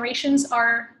future generations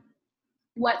are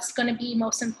what's going to be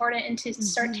most important, and to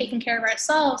start Mm-hmm. taking care of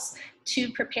ourselves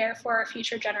to prepare for our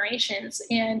future generations.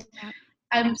 And Yeah.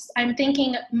 I'm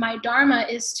thinking my dharma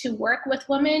is to work with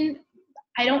women.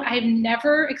 I've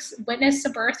never witnessed a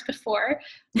birth before,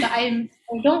 but I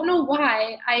don't know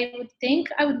why. I would think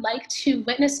I would like to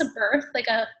witness a birth, like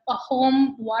a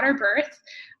home water birth,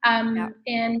 Yeah.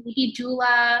 and maybe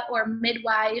doula or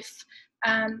midwife,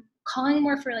 calling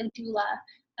more for like doula.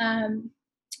 Um,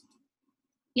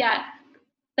 yeah,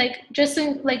 like just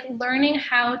like learning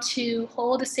how to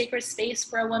hold a sacred space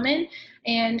for a woman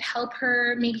and help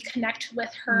her maybe connect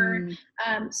with her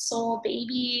Mm. soul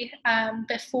baby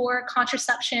before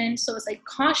contraception, so it's like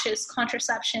conscious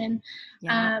contraception,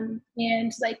 Yeah.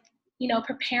 and like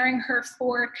preparing her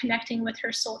for connecting with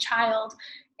her soul child,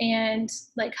 and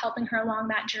like helping her along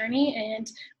that journey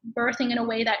and birthing in a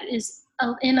way that is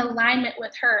in alignment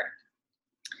with her,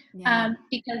 Yeah.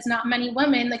 because not many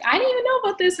women, like I didn't even know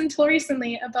about this until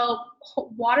recently about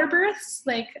water births.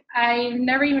 Like I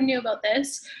never even knew about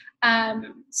this.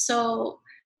 So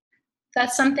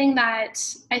that's something that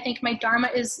I think my dharma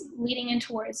is leading in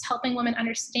towards, helping women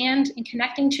understand and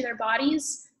connecting to their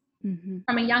bodies Mm-hmm.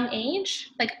 from a young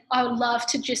age. Like I would love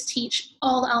to just teach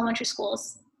all the elementary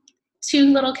schools to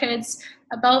little kids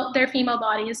about their female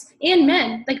bodies, and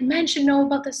men. Like men should know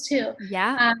about this too.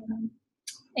 Yeah. Um,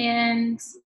 and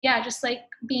yeah, just like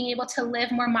being able to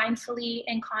live more mindfully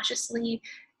and consciously.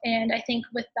 And I think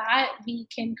with that we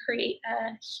can create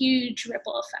a huge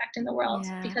ripple effect in the world,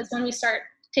 Yeah. because when we start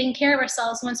taking care of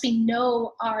ourselves, once we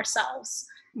know ourselves,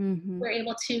 Mm-hmm. we're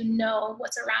able to know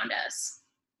what's around us.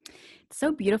 It's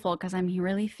so beautiful because I'm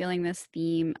really feeling this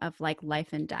theme of like life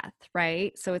and death,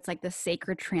 right? So it's like the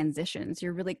sacred transitions.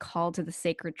 You're really called to the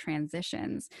sacred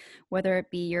transitions, whether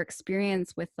it be your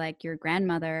experience with like your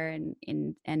grandmother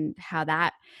and how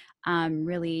that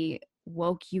really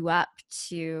woke you up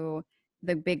to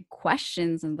the big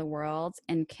questions in the world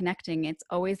and connecting. It's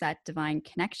always that divine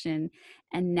connection.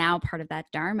 And now part of that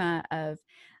dharma of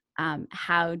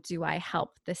how do I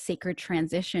help the sacred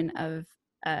transition of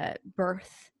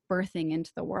birthing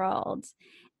into the world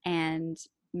and Mhm.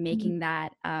 making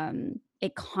that a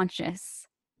conscious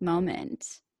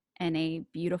moment and a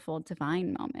beautiful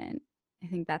divine moment. I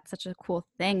think that's such a cool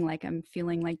thing. Like I'm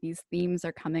feeling like these themes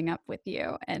are coming up with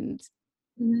you, and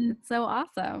Mhm. it's so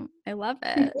awesome. I love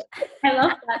it. I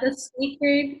love that.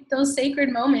 Those sacred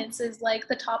moments is like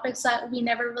the topics that we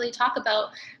never really talk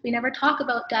about. We never talk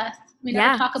about death. We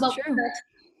never Yeah, talk it's about true. birth.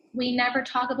 We never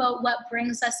talk about what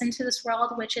brings us into this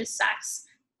world, which is sex.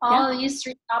 Yeah, All of these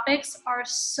three topics are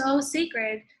so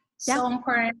sacred, yeah. so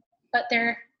important, but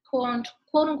they're quote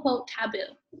unquote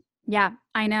taboo. Yeah,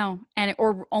 I know. And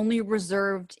or only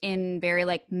reserved in very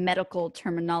like medical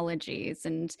terminologies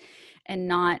and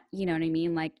not, you know what I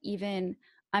mean? Like even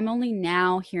I'm only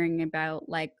now hearing about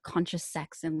like conscious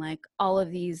sex and like all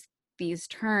of these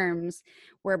terms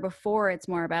where before it's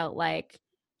more about like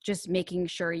just making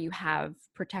sure you have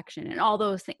protection and all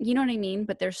those things, you know what I mean?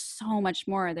 But there's so much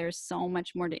more. There's so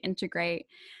much more to integrate.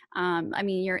 I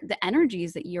mean, the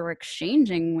energies that you're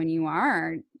exchanging when you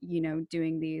are, you know,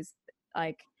 doing these,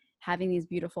 like having these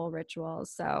beautiful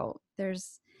rituals. So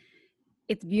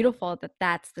it's beautiful that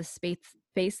that's the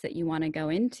space that you want to go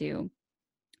into,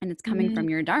 and it's coming Mhm. from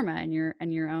your dharma and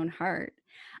your own heart.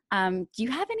 Do you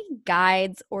have any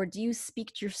guides, or do you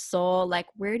speak to your soul? Like,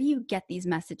 where do you get these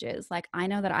messages? Like, I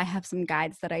know that I have some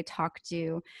guides that I talk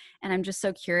to, and I'm just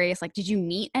so curious. Like, did you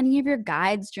meet any of your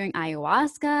guides during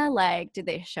ayahuasca? Like, did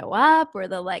they show up? Or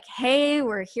they're like, hey,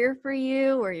 we're here for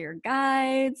you. We're your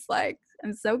guides. Like,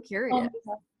 I'm so Oh curious.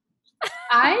 my God.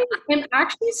 I am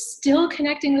actually still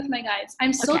connecting with my guides.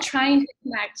 I'm still Okay. trying to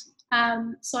connect.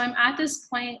 So I'm at this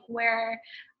point where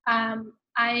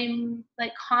I'm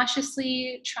like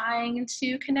consciously trying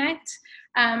to connect.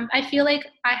 I feel like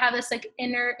I have this like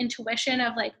inner intuition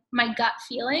of like my gut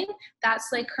feeling. That's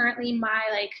like currently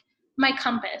my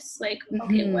compass. Like,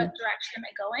 okay, what Hmm. direction am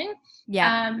I going?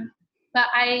 Yeah. But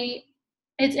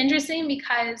it's interesting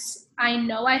because I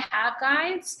know I have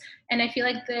guides, and I feel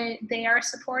like they are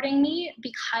supporting me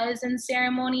because in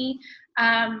ceremony,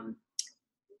 um,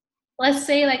 let's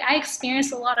say like I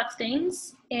experienced a lot of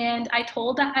things, and I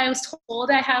was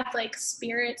told I have like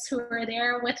spirits who are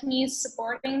there with me,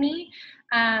 supporting me.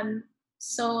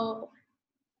 So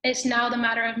it's now the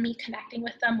matter of me connecting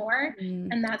with them more, Mm.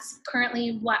 and that's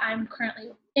currently what I'm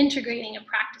currently integrating and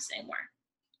practicing more.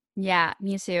 Yeah,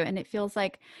 me too. And it feels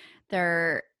like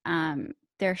they're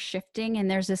shifting, and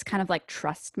there's this kind of like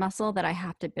trust muscle that I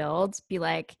have to build, be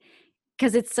like,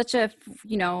 because it's such a,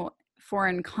 you know,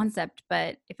 foreign concept.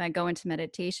 But if I go into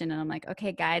meditation and I'm like,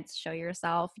 okay, guides, show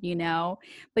yourself, you know,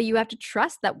 but you have to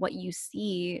trust that what you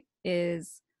see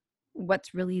is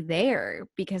what's really there,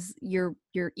 because your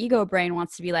ego brain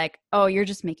wants to be like, oh, you're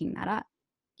just making that up.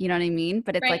 You know what I mean?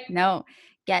 But it's Right. like, no,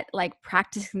 get like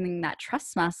practicing that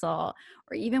trust muscle,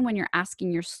 or even when you're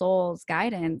asking your soul's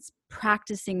guidance,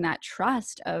 practicing that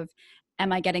trust of,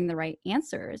 am I getting the right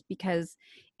answers? Because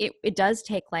it does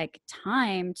take like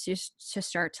time to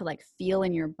start to like feel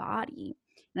in your body.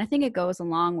 And I think it goes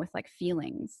along with like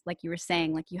feelings, like you were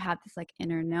saying, like you have this like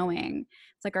inner knowing.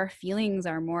 It's like our feelings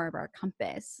are more of our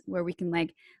compass, where we can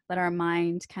like let our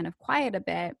mind kind of quiet a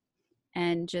bit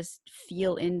and just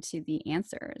feel into the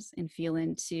answers and feel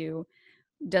into,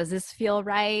 does this feel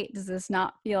right? Does this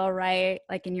not feel right?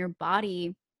 Like, in your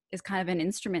body is kind of an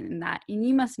instrument in that. And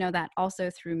you must know that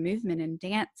also through movement and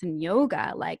dance and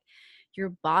yoga. Like,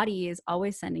 your body is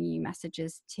always sending you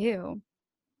messages too.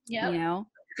 Yep. You know,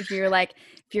 if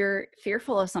you're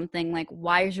fearful of something, like,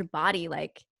 why is your body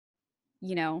like,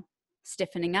 you know,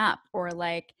 stiffening up? Or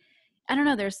like, I don't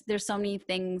know, there's so many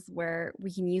things where we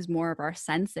can use more of our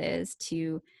senses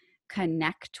to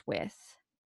connect with.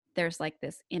 There's like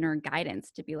this inner guidance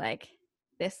to be like,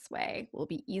 this way will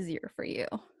be easier for you,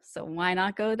 so why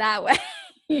not go that way?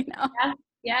 You know, Yeah.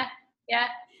 Yeah. Yeah.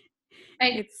 I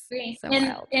it's agree. so And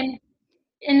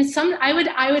wild. some I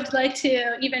would like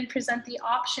to even present the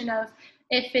option of,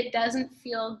 if it doesn't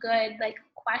feel good, like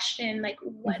question like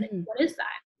Hmm. what is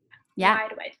that? Yeah. Why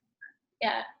do I?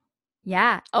 Yeah.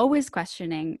 Yeah, always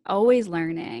questioning, always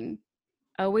learning,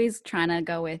 always trying to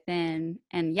go within.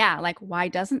 And yeah, like, why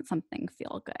doesn't something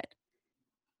feel good?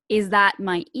 Is that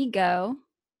my ego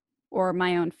or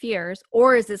my own fears,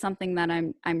 or is it something that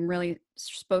I'm really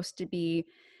supposed to be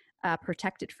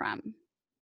protected from?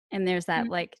 And there's that Mhm.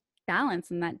 like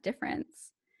balance and that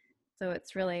difference. So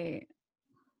it's really,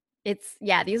 it's,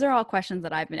 yeah, these are all questions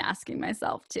that I've been asking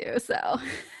myself too. So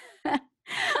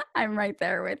I'm right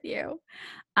there with you.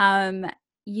 Um,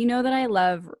 you know that I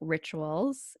love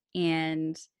rituals,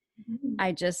 and Mhm.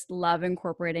 I just love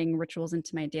incorporating rituals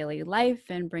into my daily life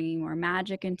and bringing more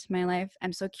magic into my life.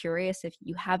 I'm so curious if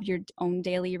you have your own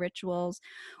daily rituals,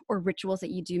 or rituals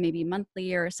that you do maybe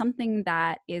monthly, or something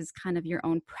that is kind of your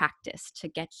own practice to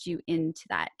get you into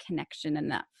that connection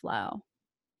and that flow.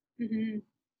 Mhm.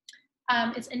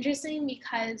 It's interesting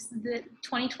because the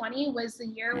 2020 was the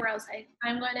year Yeah. where I was like,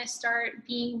 I'm going to start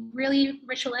being really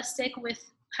ritualistic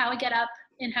with how I get up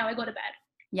and how I go to bed.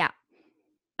 Yeah.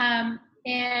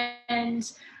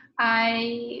 And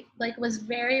I like was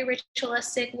very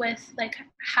ritualistic with like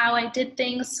how I did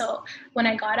things. So when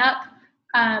I got up,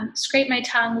 scraped my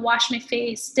tongue, washed my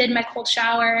face, did my cold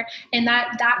shower, and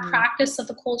that Mm. practice of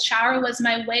the cold shower was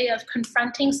my way of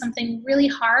confronting something really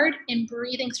hard and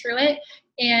breathing through it,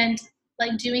 and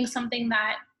like doing something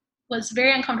that was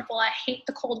very uncomfortable. I hate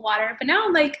the cold water, but now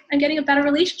I'm getting a better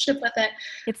relationship with it.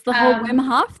 It's the whole Um, Wim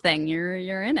Hof thing.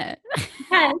 You're in it.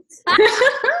 yes.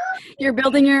 You're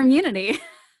building your immunity.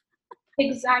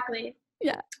 Exactly.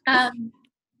 Yeah. Um,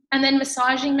 and then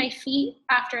massaging my feet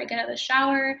after I get out of the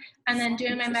shower, and then So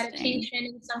doing my interesting. meditation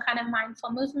and some kind of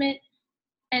mindful movement,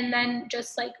 and then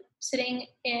just like sitting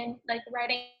in like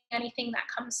writing anything that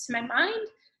comes to my mind.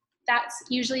 That's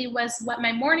usually was what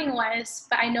my morning was,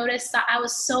 but I noticed that I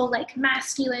was so like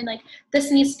masculine, like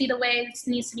this needs to be the way, this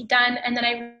needs to be done, and then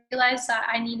I realized that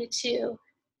I needed to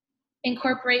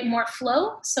incorporate more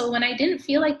flow. So when I didn't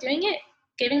feel like doing it,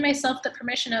 giving myself the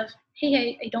permission of,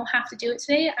 hey, I don't have to do it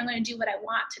today. I'm going to do what I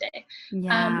want today.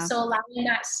 Yeah. So allowing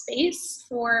that space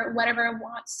for whatever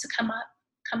wants to come up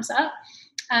comes up.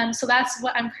 So that's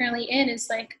what I'm currently in, is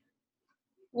like,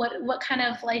 what kind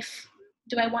of life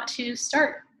do I want to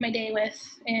start my day with,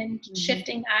 and Mhm.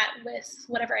 shifting that with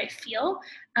whatever I feel,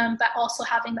 but also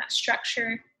having that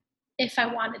structure if I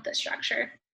wanted the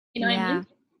structure. You know what I Yeah. mean?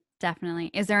 Definitely.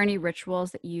 Is there any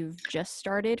rituals that you've just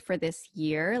started for this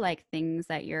year? Like things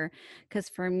that you're, because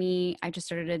for me, I just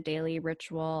started a daily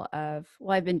ritual of,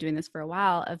 well, I've been doing this for a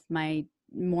while, of my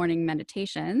morning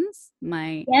meditations,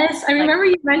 my Yes, I like remember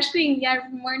you mentioning, yeah,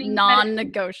 morning meditation.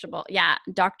 non-negotiable. Yeah.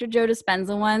 Dr. Joe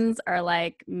Dispenza ones are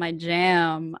like my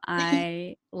jam.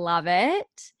 I love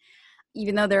it.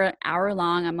 Even though they're an hour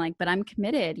long, I'm like, but I'm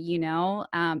committed, you know?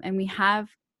 And we have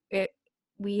it,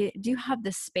 we do have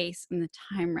the space and the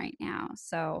time right now.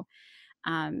 So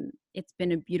it's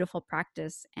been a beautiful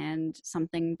practice and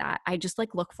something that I just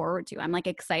like look forward to. I'm like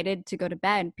excited to go to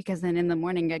bed because then in the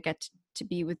morning I get to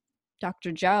be with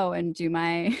Dr. Joe and do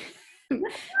my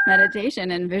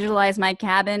meditation and visualize my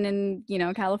cabin in, you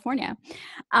know, California.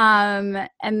 And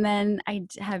then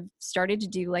have started to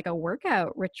do like a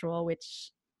workout ritual,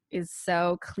 which is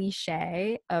so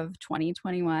cliche of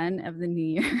 2021 of the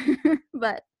new year,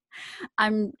 but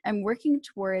I'm working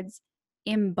towards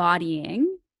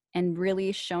embodying and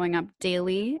really showing up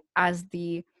daily as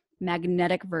the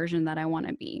magnetic version that I want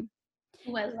to be.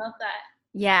 Oh, I love that.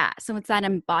 Yeah, so it's that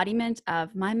embodiment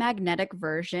of my magnetic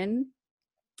version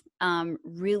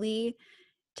really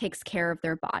takes care of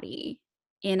their body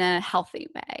in a healthy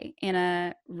way, in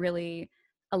a really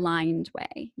aligned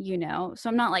way, you know? So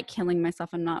I'm not like killing myself,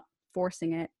 I'm not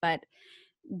forcing it, but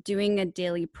doing a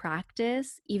daily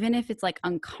practice, even if it's like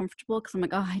uncomfortable, because I'm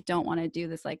like, oh, I don't want to do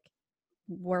this like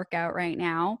workout right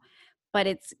now. But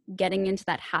it's getting into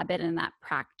that habit and that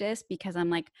practice because I'm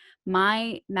like,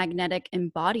 my magnetic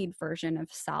embodied version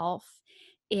of self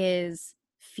is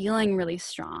feeling really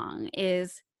strong,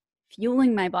 is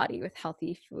fueling my body with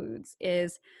healthy foods,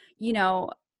 is, you know,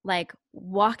 like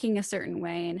walking a certain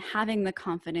way and having the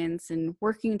confidence and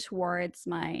working towards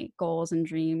my goals and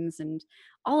dreams and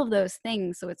all of those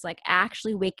things. So it's like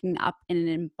actually waking up in an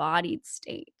embodied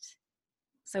state.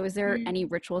 So is there Mm. any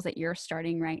rituals that you're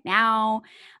starting right now?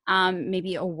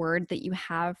 Maybe a word that you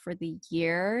have for the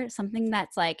year, something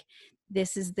that's like,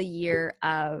 this is the year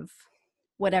of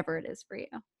whatever it is for you.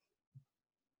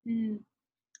 Mm.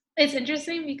 It's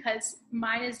interesting because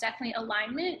mine is definitely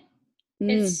alignment.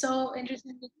 It's Mm, so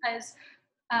interesting because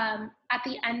at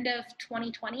the end of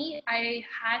 2020, I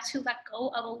had to let go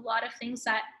of a lot of things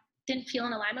that didn't feel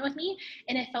in alignment with me.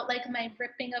 And it felt like my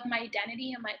ripping of my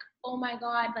identity. I'm like, oh my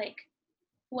God, like,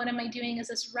 what am I doing? Is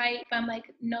this right? But I'm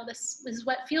like, no, this is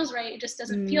what feels right. It just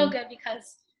doesn't feel mm, good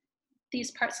because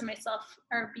these parts of myself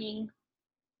are being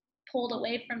pulled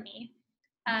away from me.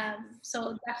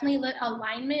 So definitely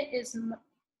alignment is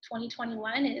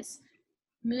 2021 is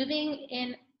moving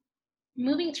in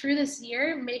moving through this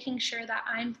year, making sure that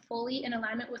I'm fully in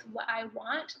alignment with what I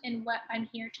want and what I'm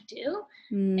here to do,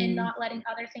 and mm. not letting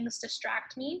other things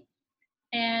distract me.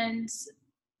 And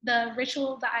the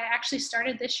ritual that I actually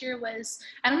started this year was,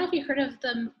 I don't know if you heard of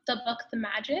the book The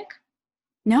Magic.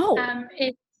 No,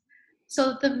 It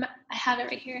so the I have it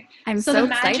right here. I'm So so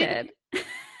excited.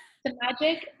 The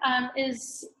Magic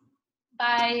is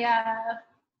by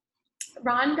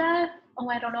Rhonda. Oh,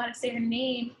 I don't know how to say her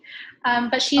name,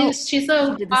 but Oh, she's she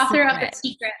the did The author of The Secret.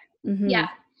 Secret. Mm-hmm. Yeah,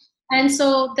 and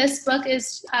so this book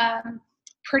is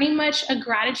pretty much a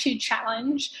gratitude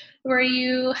challenge where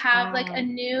you have like a Wow.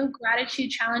 new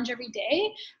gratitude challenge every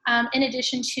day, in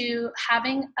addition to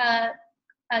having a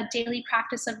daily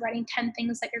practice of writing 10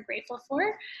 things that you're grateful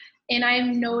for. And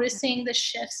I'm noticing the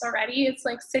shifts already. It's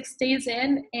like 6 days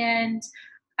in, and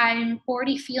I'm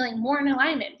already feeling more in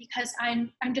alignment because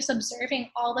I'm just observing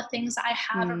all the things I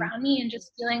have Mm. around me and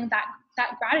just feeling that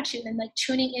gratitude and like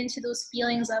tuning into those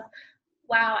feelings of,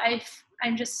 wow,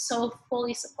 I'm just so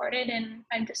fully supported, and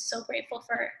I'm just so grateful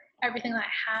for everything that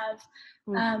I have.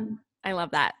 Oof, Um, I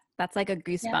love that. That's like a yeah.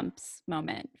 goosebumps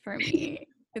moment for me.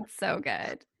 It's so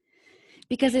good.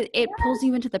 Because it pulls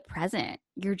you into the present.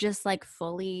 You're just like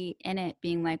fully in it,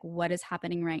 being like, what is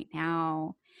happening right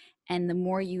now? And the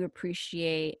more you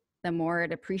appreciate, the more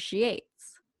it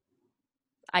appreciates.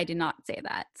 I did not say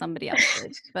that. Somebody else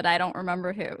did, but I don't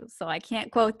remember who, so I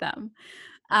can't quote them.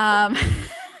 Um,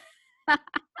 I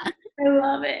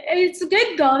love it. It's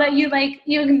good though that you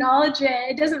acknowledge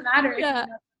it. It doesn't matter if yeah.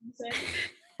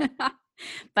 you know it.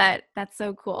 But that's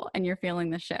so cool. And you're feeling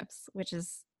the shifts,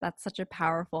 that's such a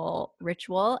powerful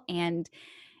ritual. And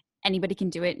anybody can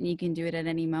do it, and you can do it at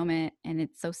any moment. And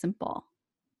it's so simple.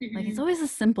 Like, it's Mm-hmm. always the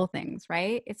simple things,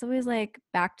 right? It's always like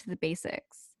back to the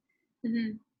basics.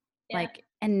 Mm-hmm. Yeah. Like,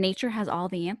 and nature has all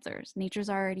the answers. Nature's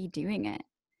already doing it.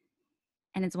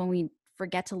 And it's when we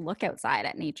forget to look outside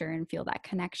at nature and feel that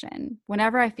connection.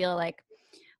 Whenever I feel like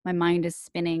my mind is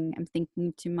spinning, I'm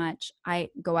thinking too much, I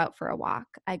go out for a walk.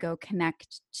 I go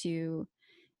connect to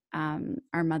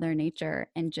our mother nature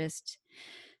and just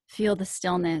feel the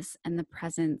stillness and the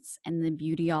presence and the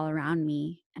beauty all around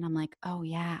me. And I'm like, oh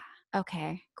yeah,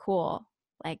 okay, cool.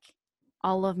 Like,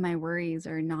 all of my worries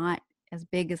are not as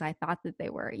big as I thought that they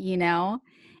were, you know?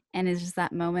 And it's just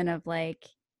that moment of like,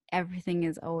 everything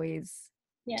is always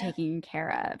Yeah. taken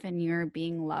care of, and you're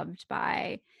being loved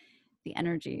by the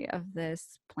energy of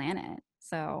this planet.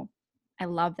 So I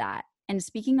love that. And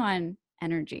speaking on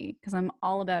energy, because I'm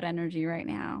all about energy right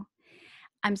now,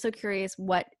 I'm so curious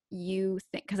what you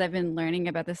think, because I've been learning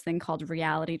about this thing called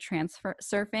reality transfer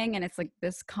surfing, and it's like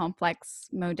this complex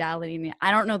modality. And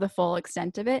I don't know the full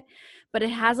extent of it, but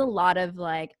it has a lot of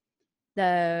like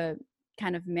the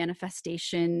kind of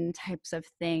manifestation types of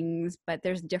things, but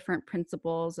there's different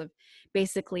principles of,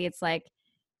 basically it's like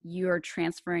you're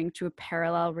transferring to a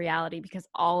parallel reality because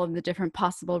all of the different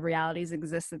possible realities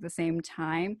exist at the same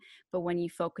time. But when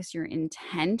you focus your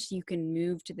intent, you can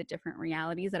move to the different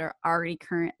realities that are already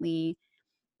currently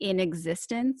in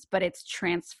existence, but it's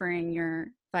transferring your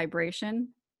vibration.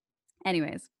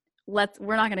 Anyways,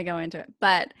 we're not going to go into it,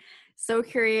 but so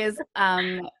curious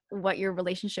what your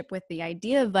relationship with the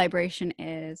idea of vibration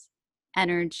is,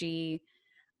 energy,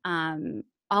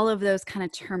 all of those kind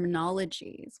of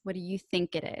terminologies. What do you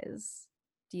think it is?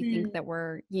 Do you think Mm.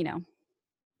 that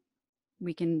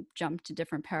we can jump to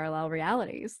different parallel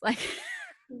realities? Like,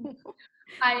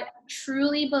 I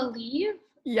truly believe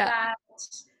yeah. that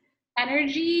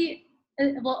energy,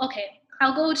 well, okay,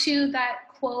 I'll go to that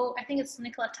quote. I think it's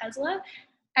Nikola Tesla.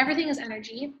 Everything is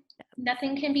energy.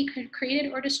 Nothing can be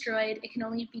created or destroyed. It can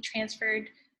only be transferred.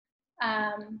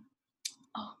 Um,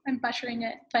 oh, I'm butchering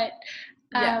it, but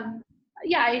Yeah.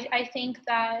 yeah, I think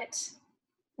that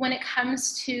when it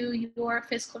comes to your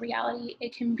physical reality,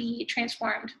 it can be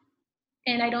transformed.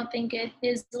 And I don't think it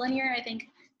is linear. I think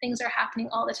things are happening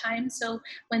all the time. So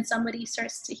when somebody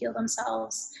starts to heal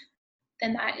themselves,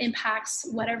 then that impacts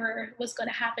whatever was going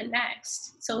to happen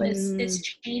next. So it's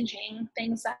Mm, changing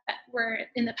things that were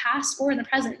in the past or in the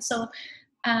present. So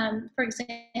for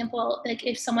example, like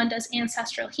if someone does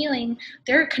ancestral healing,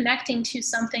 they're connecting to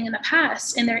something in the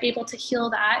past and they're able to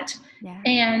heal that yeah.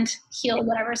 and heal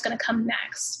whatever is going to come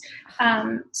next.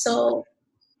 So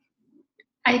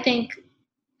I think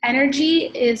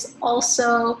energy is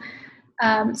also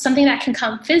something that can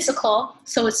come physical.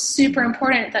 So it's super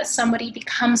important that somebody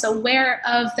becomes aware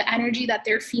of the energy that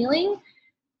they're feeling,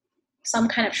 some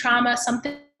kind of trauma,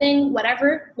 something,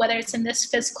 whatever, whether it's in this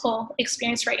physical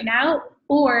experience right now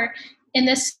or in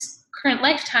this current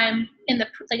lifetime, in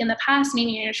the past,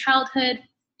 maybe in your childhood,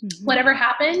 Mm-hmm. whatever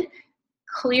happened,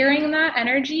 clearing that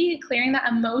energy, clearing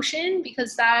that emotion,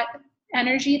 because that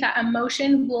energy, that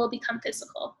emotion will become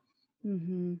physical.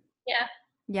 Mm-hmm. Yeah.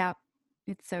 Yeah.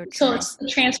 It's so So true. it's the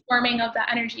transforming of that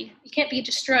energy. It can't be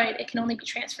destroyed. It can only be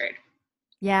transferred.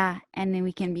 Yeah. And then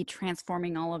we can be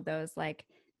transforming all of those like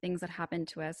things that happen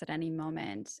to us at any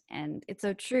moment. And it's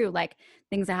so true. Like,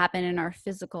 things that happen in our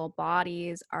physical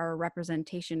bodies are a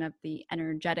representation of the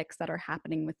energetics that are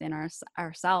happening within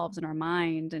ourselves and our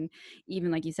mind. And even,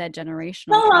 like you said,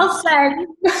 generational So well trauma.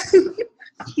 said.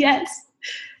 Yes.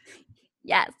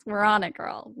 Yes, we're on it,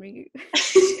 girl.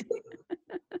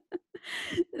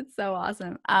 It's so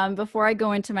awesome. Before I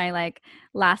go into my like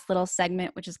last little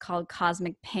segment, which is called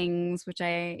Cosmic Pings, which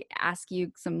I ask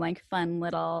you some like fun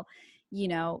little,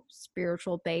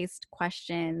 spiritual based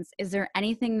questions, is there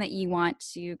anything that you want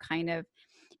to kind of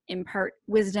impart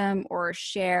wisdom or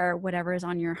share whatever is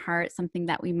on your heart, something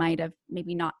that we might have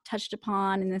maybe not touched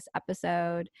upon in this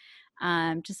episode,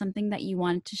 just something that you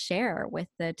wanted to share with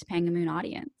the Topanga Moon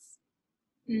audience?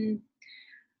 Mm.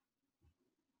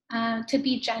 To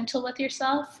be gentle with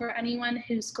yourself for anyone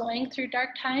who's going through dark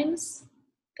times.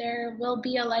 There will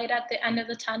be a light at the end of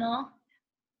the tunnel,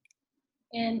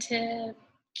 and to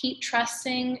keep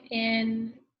trusting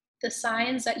in the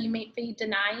signs that you may be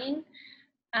denying,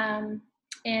 um,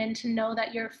 and to know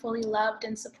that you're fully loved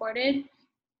and supported.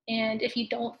 And if you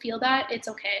don't feel that, it's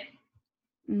okay.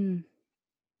 Mm.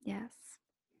 Yes.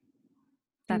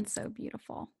 Mm. That's so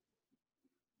beautiful.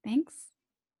 Thanks.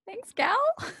 Thanks, gal.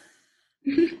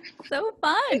 So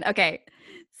fun. Okay.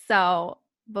 So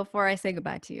before I say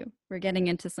goodbye to you, we're getting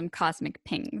into some cosmic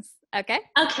pings. Okay.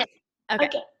 Okay. Okay.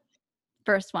 Okay.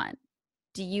 First one.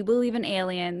 Do you believe in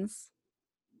aliens?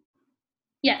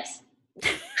 Yes.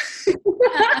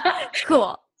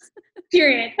 Cool.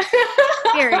 Period.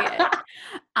 Period.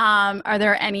 Are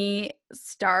there any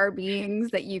star beings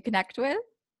that you connect with?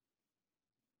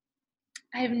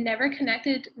 I've never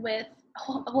connected with,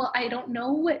 oh, well, I don't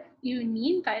know what you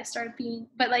mean by a star being,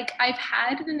 but like I've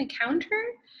had an encounter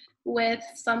with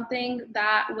something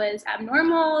that was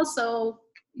abnormal. So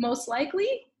most likely,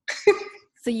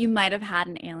 So you might have had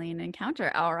an alien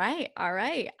encounter. All right. All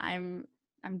right. I'm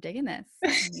digging this.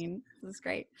 I mean, this is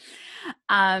great.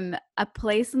 A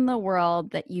place in the world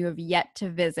that you have yet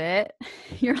to visit.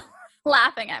 You're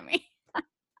laughing at me.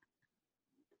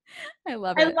 I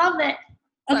love I it. love it.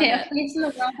 Send Okay, a it. place in the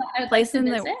world that I would like Place to in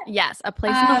the visit. yes, a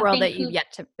place in the world that you've Vancouver.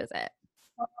 yet to visit.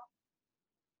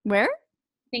 Where?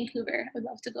 Vancouver. I would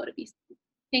love to go to BC. Oh,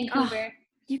 Vancouver.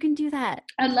 you can do that.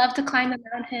 I'd love to climb the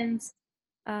mountains.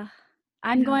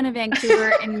 I'm going to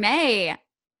Vancouver in May.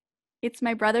 It's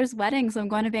my brother's wedding, so I'm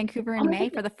going to Vancouver Oh in my May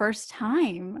for goodness. the first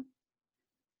time.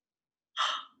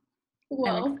 I'm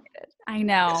Whoa. excited. I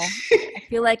know. I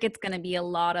feel like it's going to be a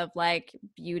lot of like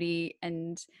beauty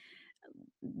and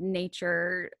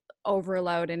nature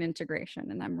overload and integration,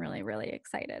 and I'm really, really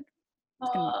excited.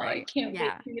 It's going to be Oh, I great. can't wait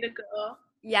Yeah. for you to go.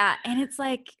 Yeah. And it's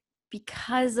like,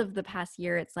 because of the past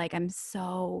year, it's like I'm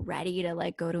so ready to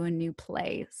like go to a new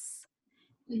place,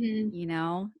 Hmm.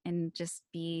 and just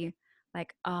be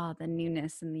like, oh, the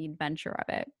newness and the adventure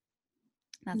of it.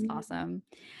 That's awesome.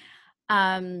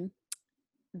 Um,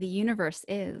 the universe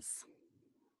is,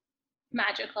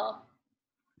 Magical.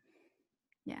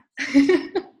 yeah,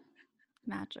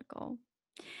 magical.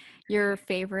 Your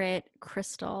favorite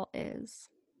crystal is?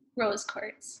 Rose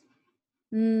quartz.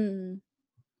 Mm,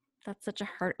 that's such a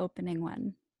heart-opening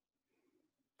one.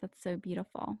 That's so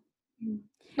beautiful.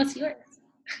 What's yours?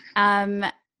 Um,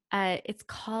 it's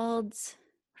called,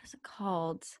 what is it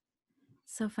called?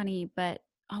 So funny, but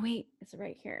oh wait, it's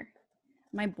right here.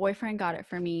 My boyfriend got it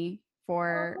for me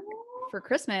for Oh.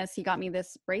 Christmas. He got me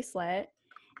this bracelet,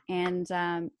 and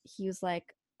he was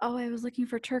like, "Oh, I was looking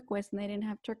for turquoise, and they didn't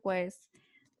have turquoise."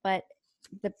 But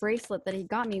the bracelet that he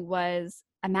got me was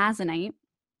amazonite,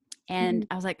 and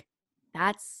I was like,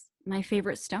 "That's my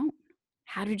favorite stone.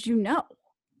 How did you know?"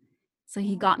 So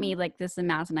he got me like this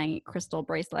amazonite crystal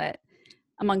bracelet,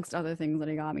 amongst other things that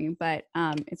he got me. But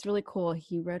it's really cool.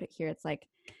 He wrote it here. It's like,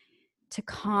 to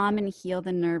calm and heal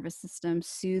the nervous system,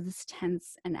 soothes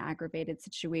tense and aggravated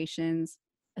situations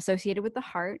associated with the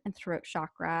heart and throat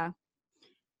chakra.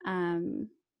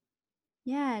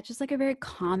 Yeah, just like a very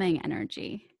calming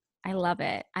energy. I love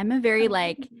it. I'm a very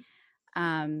like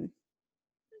zened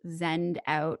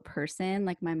out person.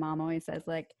 Like my mom always says,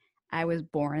 like I was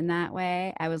born that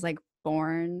way. I was like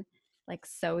born like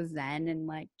so zen and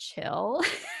like chill.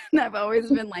 And I've always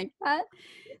been like that.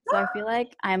 So I feel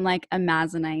like I'm like a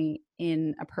Amazonite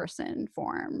in a person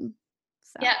form.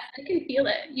 So Yeah, I can feel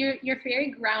it. You're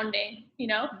very grounding,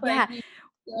 like yeah, you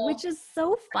which feel, is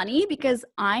so funny because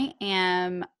I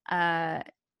am a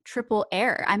triple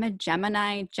air. I'm a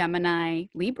Gemini,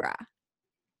 Libra.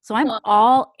 So I'm well,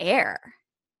 all air.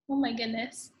 oh my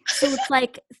goodness. So it's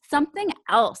like something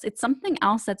else. It's something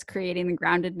else that's creating the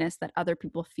groundedness that other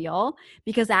people feel,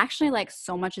 because actually like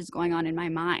so much is going on in my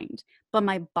mind, but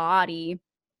my body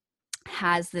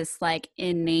has this like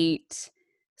innate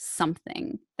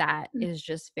something that is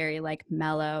just very like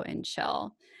mellow and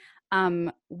chill.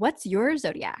 What's your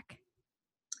zodiac?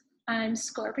 I'm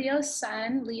Scorpio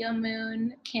sun, Leo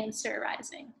moon, Cancer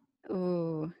rising.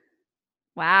 Ooh,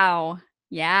 wow.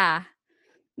 Yeah.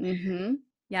 Mm-hmm.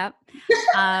 Yep.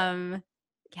 Um,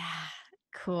 yeah,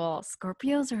 cool.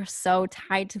 Scorpios are so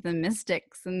tied to the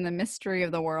mystics and the mystery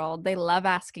of the world. They love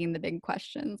asking the big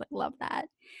questions. I love that.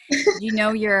 Do you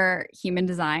know your human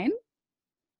design?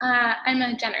 I'm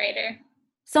a generator.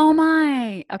 So am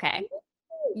I. Okay.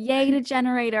 Yay to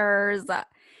generators.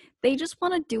 They just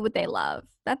want to do what they love.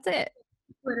 That's it.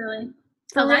 Literally.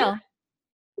 For Alignment.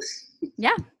 real.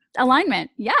 Yeah. Alignment.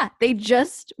 Yeah. They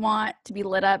just want to be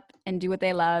lit up and do what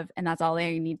they love. And that's all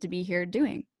they need to be here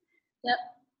doing. Yep.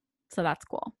 So that's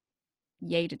cool.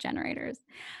 Yay to generators.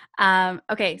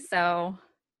 Okay. So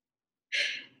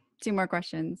 2 more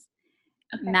questions.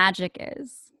 Okay. Magic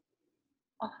is,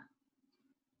 Oh,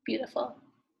 beautiful.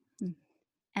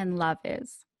 and love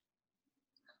is.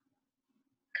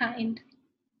 Kind.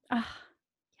 Oh,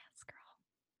 yes,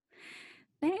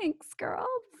 girl. Thanks, girl.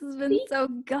 This has been so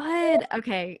good.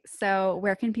 Okay, so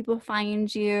where can people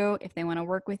find you if they want to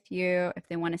work with you, if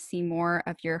they want to see more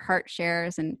of your heart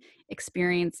shares and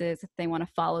experiences, if they want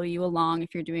to follow you along,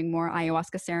 if you're doing more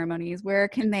ayahuasca ceremonies, where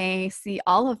can they see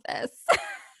all of this?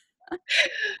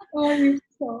 Oh, you're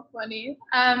so funny.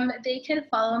 They can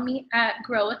follow me at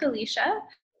Grow with Alicia.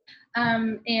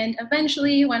 And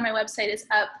eventually, when my website is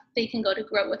up, they can go to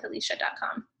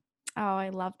growwithalicia.com. Oh, I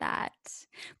love that.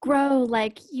 Grow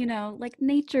like, like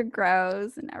nature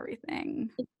grows and everything.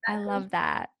 I Exactly. love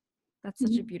that. That's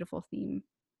such a Mhm. beautiful theme.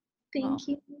 Well, Thank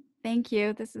you. thank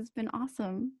you. This has been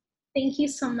awesome. Thank you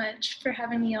so much for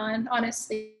having me on,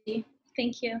 honestly.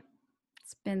 Thank you.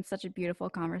 It's been such a beautiful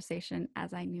conversation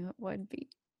as I knew it would be.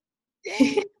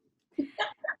 Yay.